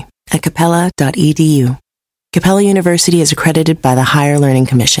differently at capella.edu. Capella University is accredited by the Higher Learning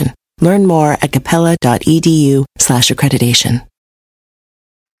Commission. Learn more at capella.edu/accreditation.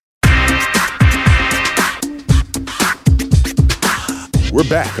 We're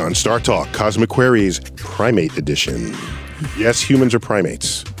back on Star Talk, Cosmic Queries Primate Edition. Yes, humans are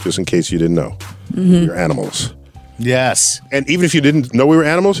primates, just in case you didn't know. We're animals. Yes. And even if you didn't know we were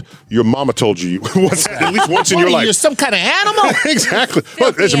animals, your mama told you at least once in your life. You're some kind of animal. Exactly.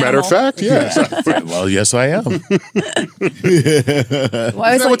 Well, as a matter of fact, yes. Well, yes, I am. Isn't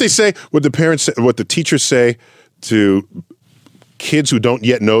that what they say? What the parents say, what the teachers say to kids who don't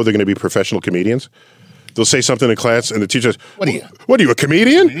yet know they're going to be professional comedians? they'll say something in class, and the teacher says, What are you? What are you, a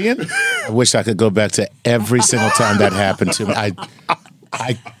comedian? I wish I could go back to every single time that happened to me.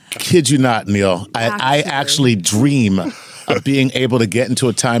 I kid you not, Neil. I actually dream of being able to get into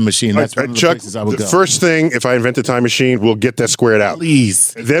a time machine. That's one of the Chuck, places I would go. the first thing, if I invent a time machine, we'll get that squared out.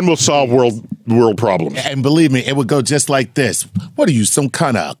 Please. Then we'll solve world problems. And believe me, it would go just like this. What are you, some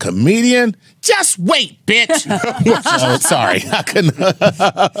kind of comedian? Just wait, bitch. Oh, sorry. I couldn't.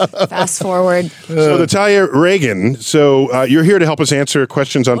 Fast forward. So, Natalia Reagan, you're here to help us answer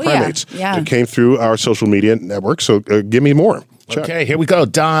questions on primates. Yeah. It came through our social media network, so give me more. Chuck. Okay, here we go.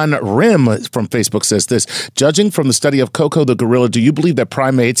 Don Rim from Facebook says this. Judging from the study of Coco the gorilla, do you believe that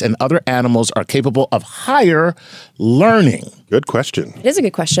primates and other animals are capable of higher learning? Good question. It is a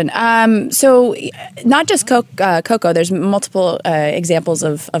good question. So not just Coco, there's multiple examples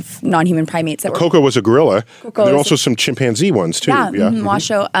of non-human primates that were... Coco was a gorilla. Coco There are is also some chimpanzee ones, too.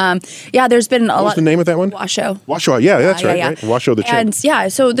 Washoe. There's been a lot... What was the name of that one? Washoe. Washoe, yeah, that's right. Right? Washoe the chimp. And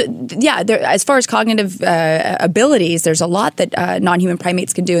as far as cognitive abilities, there's a lot that non-human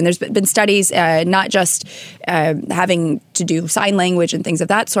primates can do. And there's been studies not just having to do sign language and things of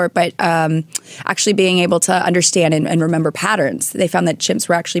that sort, but actually being able to understand and remember patterns. They found that chimps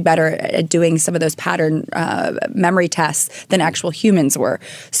were actually better at doing some of those pattern memory tests than actual humans were.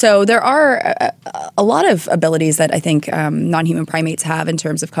 So there are a lot of abilities that I think non-human primates have in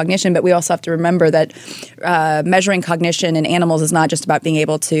terms of cognition, but we also have to remember that measuring cognition in animals is not just about being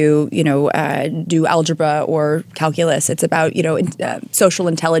able to, do algebra or calculus. It's about, social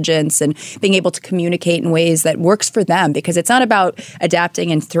intelligence and being able to communicate in ways that works for them, because it's not about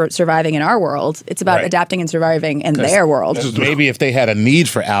adapting and surviving in our world. It's about adapting and surviving in their world. Maybe if they had a need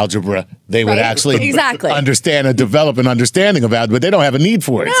for algebra, they would actually understand and develop an understanding of algebra, but they don't have a need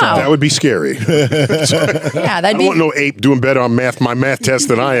for it. No. So. That would be scary. I don't want no ape doing better on my math test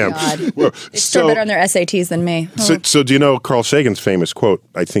than I am. Well, they score better on their SATs than me. So do you know Carl Sagan's famous quote?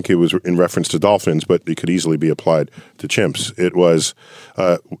 I think it was in reference to dolphins, but it could easily be applied to chimps. It was,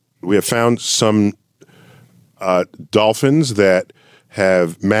 we have found some dolphins that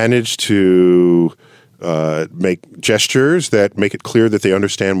have managed to make gestures that make it clear that they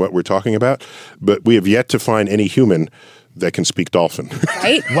understand what we're talking about, but we have yet to find any human that can speak dolphin.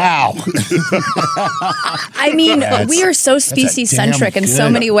 Right? Wow. I mean, we are so species-centric in so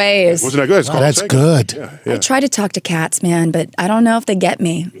many ways. Wasn't that good? That's good. Yeah. I try to talk to cats, man, but I don't know if they get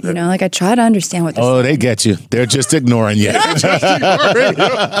me. I try to understand what they're saying. Oh, they get you. They're just ignoring you. That's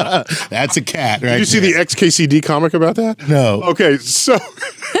a cat, right? Did you see the XKCD comic about that? No. Okay, so...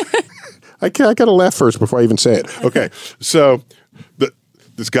 I got to laugh first before I even say it. Okay, so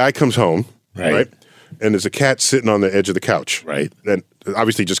this guy comes home, right? And there's a cat sitting on the edge of the couch, right? And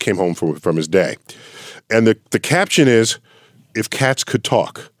obviously just came home from his day. And the caption is, "If cats could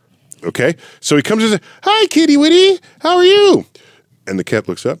talk." Okay, so he comes and says, "Hi, Kitty Witty, how are you?" And the cat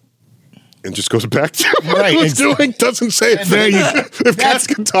looks up and just goes back to what he was doing. Doesn't say it. There you go. If cats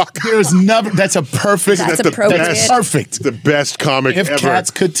could talk, there's never. That's a perfect. That's appropriate. That's perfect. The best comic if ever. If cats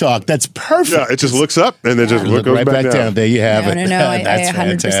could talk, that's perfect. Yeah, it just looks up and then just goes right back down. down. There you have it. No, I That's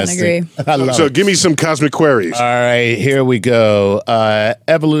 100% fantastic. agree. I love So it. give me some cosmic queries. All right, here we go.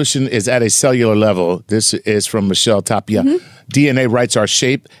 Evolution is at a cellular level. This is from Michelle Tapia. DNA writes our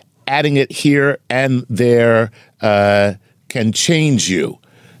shape. Adding it here and there can change you.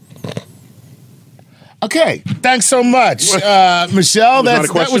 Okay, thanks so much, Michelle. That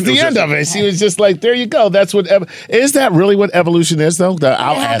was the end of it. She was just like, there you go. That's what, is that really what evolution is, though?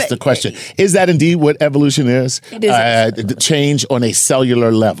 I'll ask the question. Is that indeed what evolution is? It is. The change on a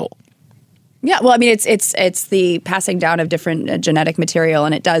cellular level. Yeah, well, I mean, it's the passing down of different genetic material,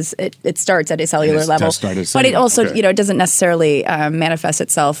 and it starts at a cellular level. But it also, it doesn't necessarily manifest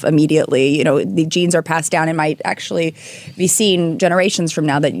itself immediately. The genes are passed down and might actually be seen generations from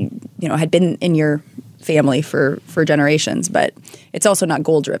now that had been in your family for generations, but it's also not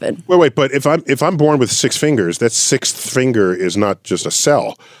goal driven. Wait, but if I'm born with 6 fingers, that 6th finger is not just a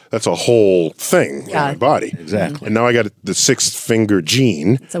cell. That's a whole thing in my body. Exactly. And now I got the 6th finger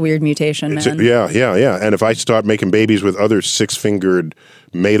gene. It's a weird mutation, man. Yeah. And if I start making babies with other 6-fingered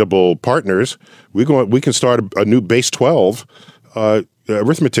mateable partners, we can start a new base 12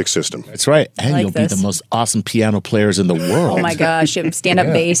 arithmetic system. That's right. And like you'll be the most awesome piano players in the world. Oh my gosh. Stand-up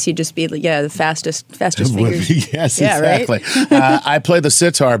bass, you'd just be the fastest fingers. Yes, exactly. Right? I play the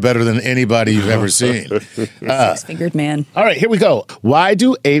sitar better than anybody you've ever seen. 6-fingered man. All right, here we go. Why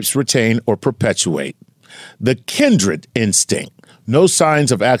do apes retain or perpetuate the kindred instinct? No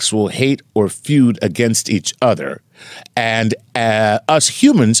signs of actual hate or feud against each other. And us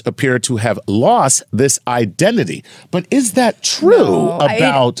humans appear to have lost this identity. But is that true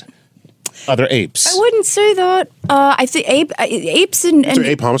about other apes? I wouldn't say that. I think apes and Is there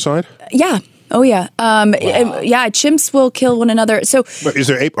ape homicide? yeah. Oh yeah. Yeah. Chimps will kill one another. So But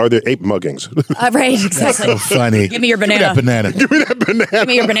are there ape muggings? right, exactly. So funny. Give me your banana. Give me that banana. Give me that banana. Give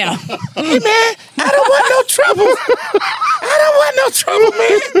me your banana. Hey, man, I don't want no trouble. I don't want no trouble,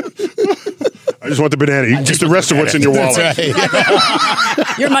 man. I just want the banana. You can get the rest of what's in your wallet. That's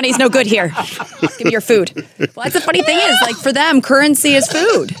right. Your money's no good here. Give me your food. Well, that's the funny thing is, like for them, currency is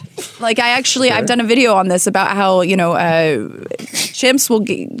food. Like I've done a video on this about how chimps will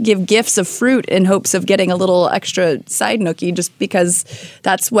give gifts of fruit in hopes of getting a little extra side nookie, just because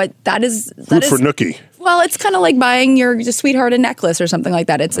that is. Food for nookie. Well, it's kind of like buying your sweetheart a necklace or something like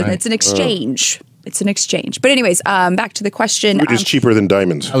that. It's an exchange. It's an exchange. But anyways, back to the question. Food is cheaper than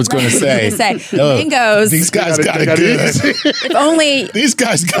diamonds. I was going to say. Mangoes. These guys got it good. If only. These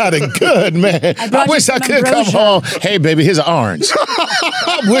guys got it good, man. I wish I could come ambrosia. home. Hey, baby, here's an orange.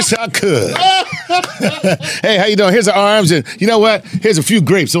 I wish I could. Hey, how you doing? Here's an orange, and you know what? Here's a few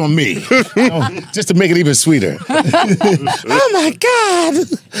grapes on me, just to make it even sweeter. Oh my God!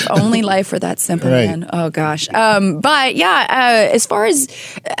 Only life for that simple, Right. man. Oh gosh. But yeah, as far as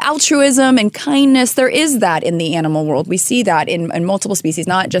altruism and kindness, there is that in the animal world. We see that in multiple species,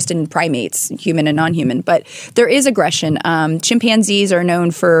 not just in primates, human and non-human, but there is aggression. Chimpanzees are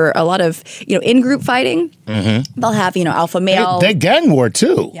known for a lot of in-group fighting. Mm-hmm. They'll have alpha male. They gang war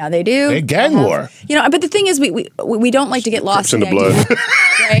too. Yeah, they do. They gang war. But the thing is, we don't like to get lost in the blood.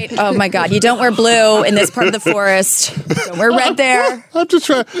 Right? Oh my God! You don't wear blue in this part of the forest. Don't wear red there. I'm just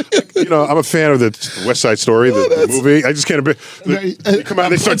trying. I'm a fan of the West Side Story, the movie. I just can't. They come out,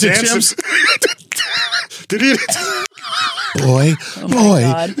 they start dancing. Did he? Boy,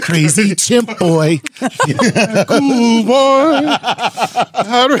 God. crazy chimp boy. Cool boy.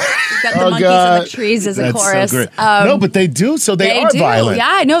 Got the monkeys in the trees as a That's chorus. so great. No, but they do. So they are do. violent. Yeah,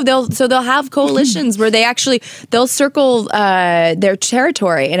 I know. They'll have coalitions where they'll circle their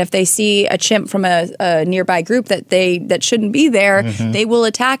territory, and if they see a chimp from a nearby group that shouldn't be there, they will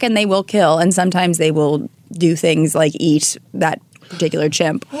attack and they will kill, and sometimes they will do things like eat that particular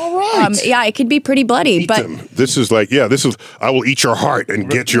chimp. All right. Yeah, it could be pretty bloody, but Them. This is I will eat your heart and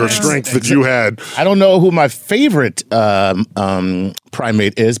get your strength that you had. I don't know who my favorite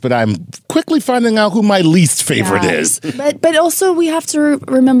primate is, but I'm quickly finding out who my least favorite is. But also we have to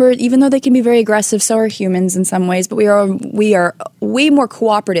remember, even though they can be very aggressive, so are humans in some ways. But we are way more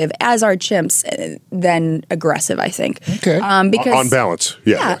cooperative as are chimps than aggressive, I think. Okay. Because On balance,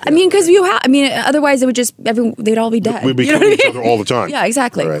 yeah. I mean, because otherwise it would they'd all be dead. We'd be You know killing what I each mean? other all the time. Yeah,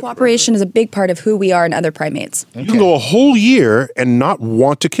 exactly. Right. Cooperation is a big part of who we are and other primates. You can go a whole year and not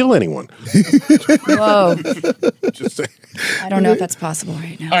want to kill anyone. Whoa. Just say. I don't know if that's possible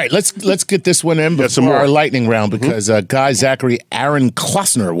right now. All right, let's get this one in some before more. our lightning round because Guy Zachary Aaron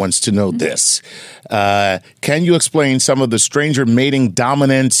Klossner wants to know this. Can you explain some of the stranger mating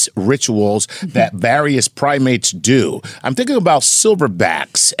dominance rituals that various primates do? I'm thinking about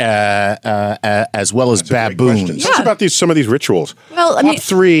silverbacks as well as baboons. Talk about some of these rituals. Well, I Top mean-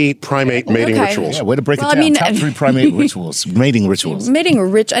 3 primate mating Okay. rituals. Yeah, way to break Well, it I down. mean- Top 3 primate rituals, mating rituals. Mating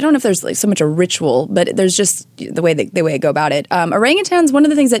I don't know if there's so much a ritual, but there's just the way they go about it. Orangutans, one of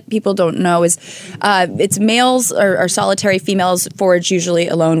the things that people don't know is it's males or solitary, females forage usually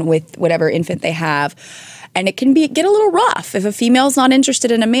alone with whatever infant they have. And it can get a little rough. If a female's not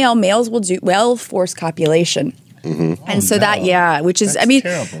interested in a male, males will force copulation. Mm-hmm. And which is, That's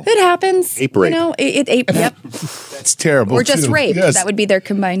terrible. it happens. Ape rape. Yep. That's terrible. Or just too. rape. Yes. That would be their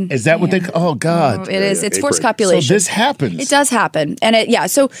combined. Is that what they? Oh God! It is. It's ape forced rape. copulation. So this happens. It does happen, and to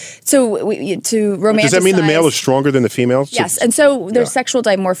romanticize. Does that mean the male is stronger than the female? Yes, and so there's sexual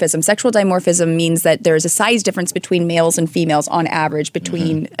dimorphism. Sexual dimorphism means that there's a size difference between males and females on average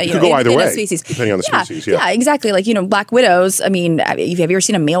between It could go either in a way, species. depending on the species. Yeah. Yeah, exactly. Like black widows. I mean, have you ever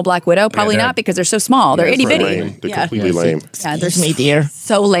seen a male black widow? Probably not, because they're so small. They're itty They're bitty. lame. They're Yeah. completely lame. Yeah, they're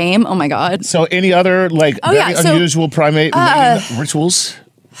so lame. Oh my god. So any other very unusual primate mating rituals?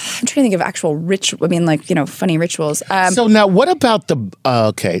 I'm trying to think of actual ritual. I mean, funny rituals. So now, what about the?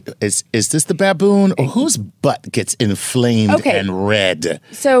 Okay, is this the baboon or whose butt gets inflamed and red?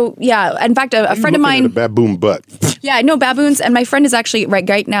 So yeah, in fact, a friend of Looking at mine. a baboon butt. Yeah, no baboons, and my friend is actually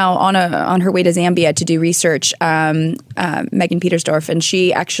right now on her way to Zambia to do research. Megan Petersdorf, and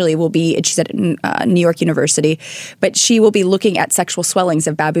she actually will be. She's at New York University, but she will be looking at sexual swellings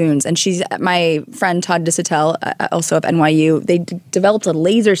of baboons. And my friend Todd Disotell, also of NYU. They developed a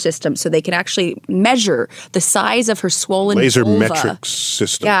laser system so they can actually measure the size of her swollen Laser vulva. metric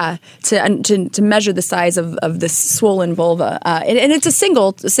system. Yeah, to measure the size of this swollen vulva, and it's a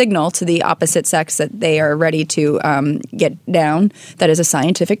signal to the opposite sex that they are ready to get down. That is a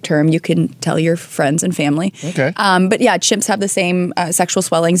scientific term. You can tell your friends and family. Okay. But yeah, chimps have the same sexual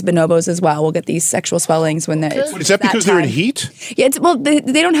swellings. Bonobos as well will get these sexual swellings when they're. Is that because they're in heat? Yeah,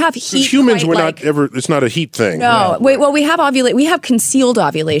 they don't have heat. Humans, we're like, not ever. It's not a heat thing. No, we have We have concealed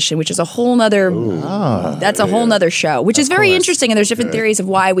ovulation, which is a whole nother. That's a whole nother show, which is very interesting. And there's different theories of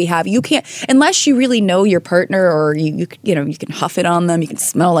why we have. You can't unless you really know your partner, or you can huff it on them. You can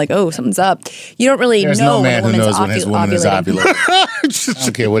smell like something's up. You don't really There's know no man who knows when his woman is ovulating. I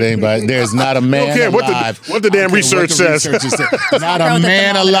don't care what anybody. There's not a man alive. What the damn research says. Not a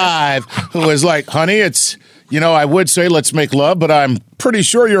man alive who is like, honey, it's. I would say let's make love, but I'm pretty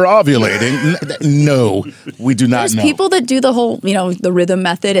sure you're ovulating. No, we do not There's know. people that do the whole, the rhythm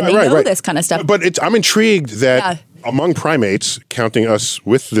method, and they know this kind of stuff. But I'm intrigued that among primates, counting us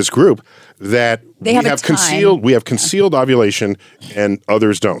with this group, that we have concealed ovulation and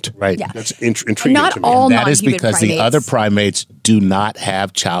others don't. Right. Yeah. That's intriguing Not to me. all That is because non-human the other primates do not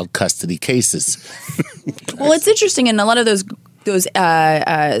have child custody cases. Well, it's interesting in a lot of those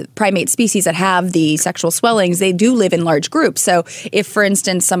primate species that have the sexual swellings, they do live in large groups. So if, for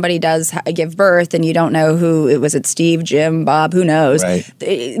instance, somebody does give birth and you don't know was it Steve, Jim, Bob, who knows, right.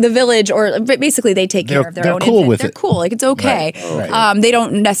 the village, or basically they take care of their own cool infant. with they're it. cool. Like, it's okay. Right. They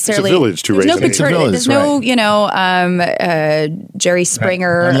don't necessarily. It's a village to raise an infant. There's no, Jerry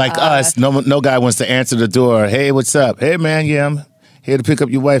Springer. Unlike us, no guy wants to answer the door. Hey, what's up? Hey, man, yeah, I'm here to pick up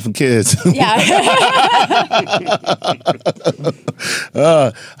your wife and kids. Yeah.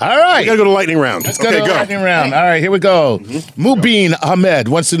 All right. We got to go to lightning round. Let's go to the lightning round. All right, here we go. Mubin Ahmed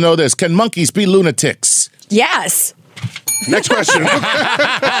wants to know this. Can monkeys be lunatics? Yes. Next question.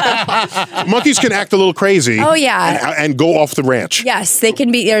 Monkeys can act a little crazy. Oh, yeah. And go off the ranch. Yes, they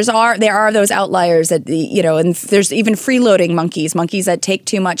can be. There are those outliers that and there's even freeloading monkeys that take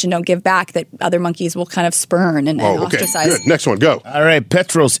too much and don't give back, that other monkeys will kind of spurn and ostracize. Good. Next one, go. All right,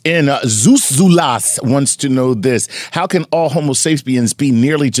 Petros in Zuzzulas wants to know this. How can all Homo sapiens be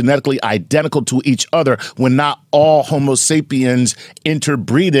nearly genetically identical to each other when not all Homo sapiens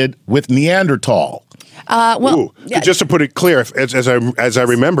interbreeded with Neanderthal? Just to put it clear, as I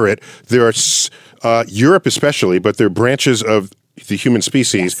remember it, there are Europe especially, but there are branches of the human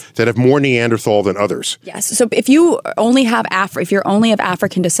species that have more Neanderthal than others. Yes. So if you only have if you're only of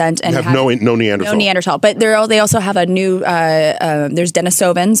African descent and have no Neanderthal. No Neanderthal, but they also have a new. There's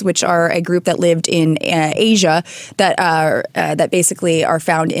Denisovans, which are a group that lived in Asia that basically are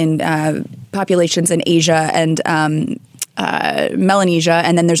found in populations in Asia and. Melanesia,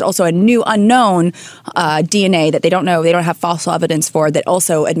 and then there's also a new unknown DNA that they don't know, they don't have fossil evidence for, that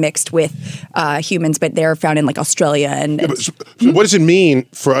also admixed with humans, but they're found in like Australia. So what does it mean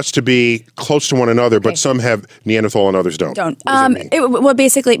for us to be close to one another, but some have Neanderthal and others don't?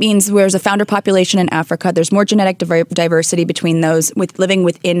 Basically it means there's a founder population in Africa. There's more genetic diversity between those living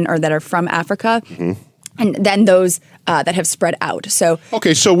within or that are from Africa. Mm-hmm. And then those that have spread out. So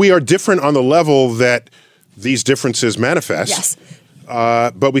we are different on the level that these differences manifest. Yes.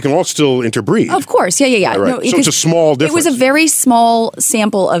 But we can all still interbreed. Of course, yeah. Right. No, so it's a small difference. It was a very small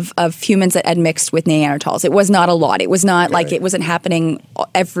sample of humans that had mixed with Neanderthals. It was not a lot. It was not like it wasn't happening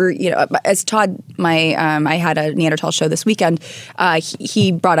every. As Todd, I had a Neanderthal show this weekend.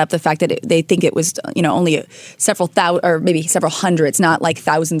 He brought up the fact that they think it was only several thousand or maybe several hundred. It's not like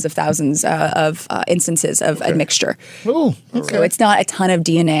thousands of instances of admixture. Oh, okay. So it's not a ton of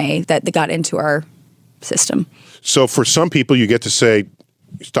DNA that got into our system. So for some people, you get to say,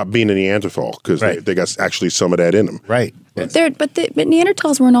 stop being a Neanderthal because they got actually some of that in them. Right. But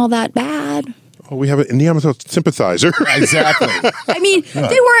Neanderthals weren't all that bad. Oh, we have a Neanderthal sympathizer. Exactly. I mean,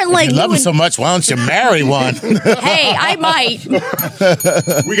 they weren't like... If you love them so much, why don't you marry one? Hey, I might.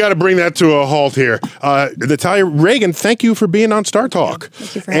 We got to bring that to a halt here. Natalia Reagan, thank you for being on Star Talk.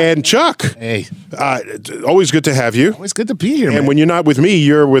 Thank you for having me. Chuck, hey, always good to have you. Always good to be here. And when you're not with me,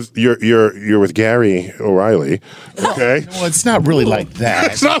 you're with Gary O'Reilly. Okay. Well, it's not really like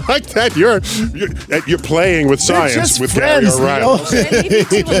that. It's not like that. You're playing with science with friends, Gary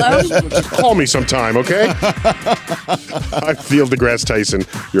O'Reilly. Call me sometime, okay? I'm Neil deGrasse Tyson,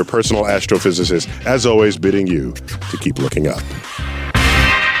 your personal astrophysicist, as always, bidding you to keep looking up.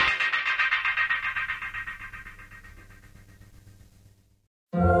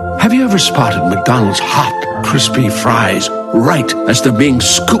 Have you ever spotted McDonald's hot, crispy fries right as they're being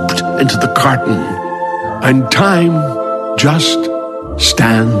scooped into the carton? And time just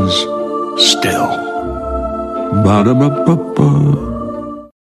stands still. Ba-da-ba-ba-ba.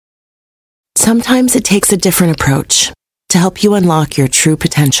 Sometimes it takes a different approach to help you unlock your true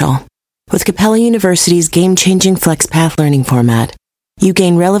potential. With Capella University's game-changing FlexPath learning format, you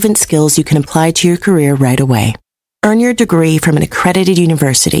gain relevant skills you can apply to your career right away. Earn your degree from an accredited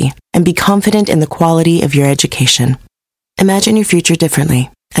university and be confident in the quality of your education. Imagine your future differently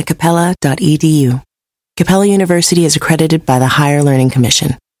at capella.edu. Capella University is accredited by the Higher Learning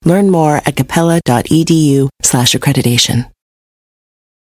Commission. Learn more at capella.edu/accreditation.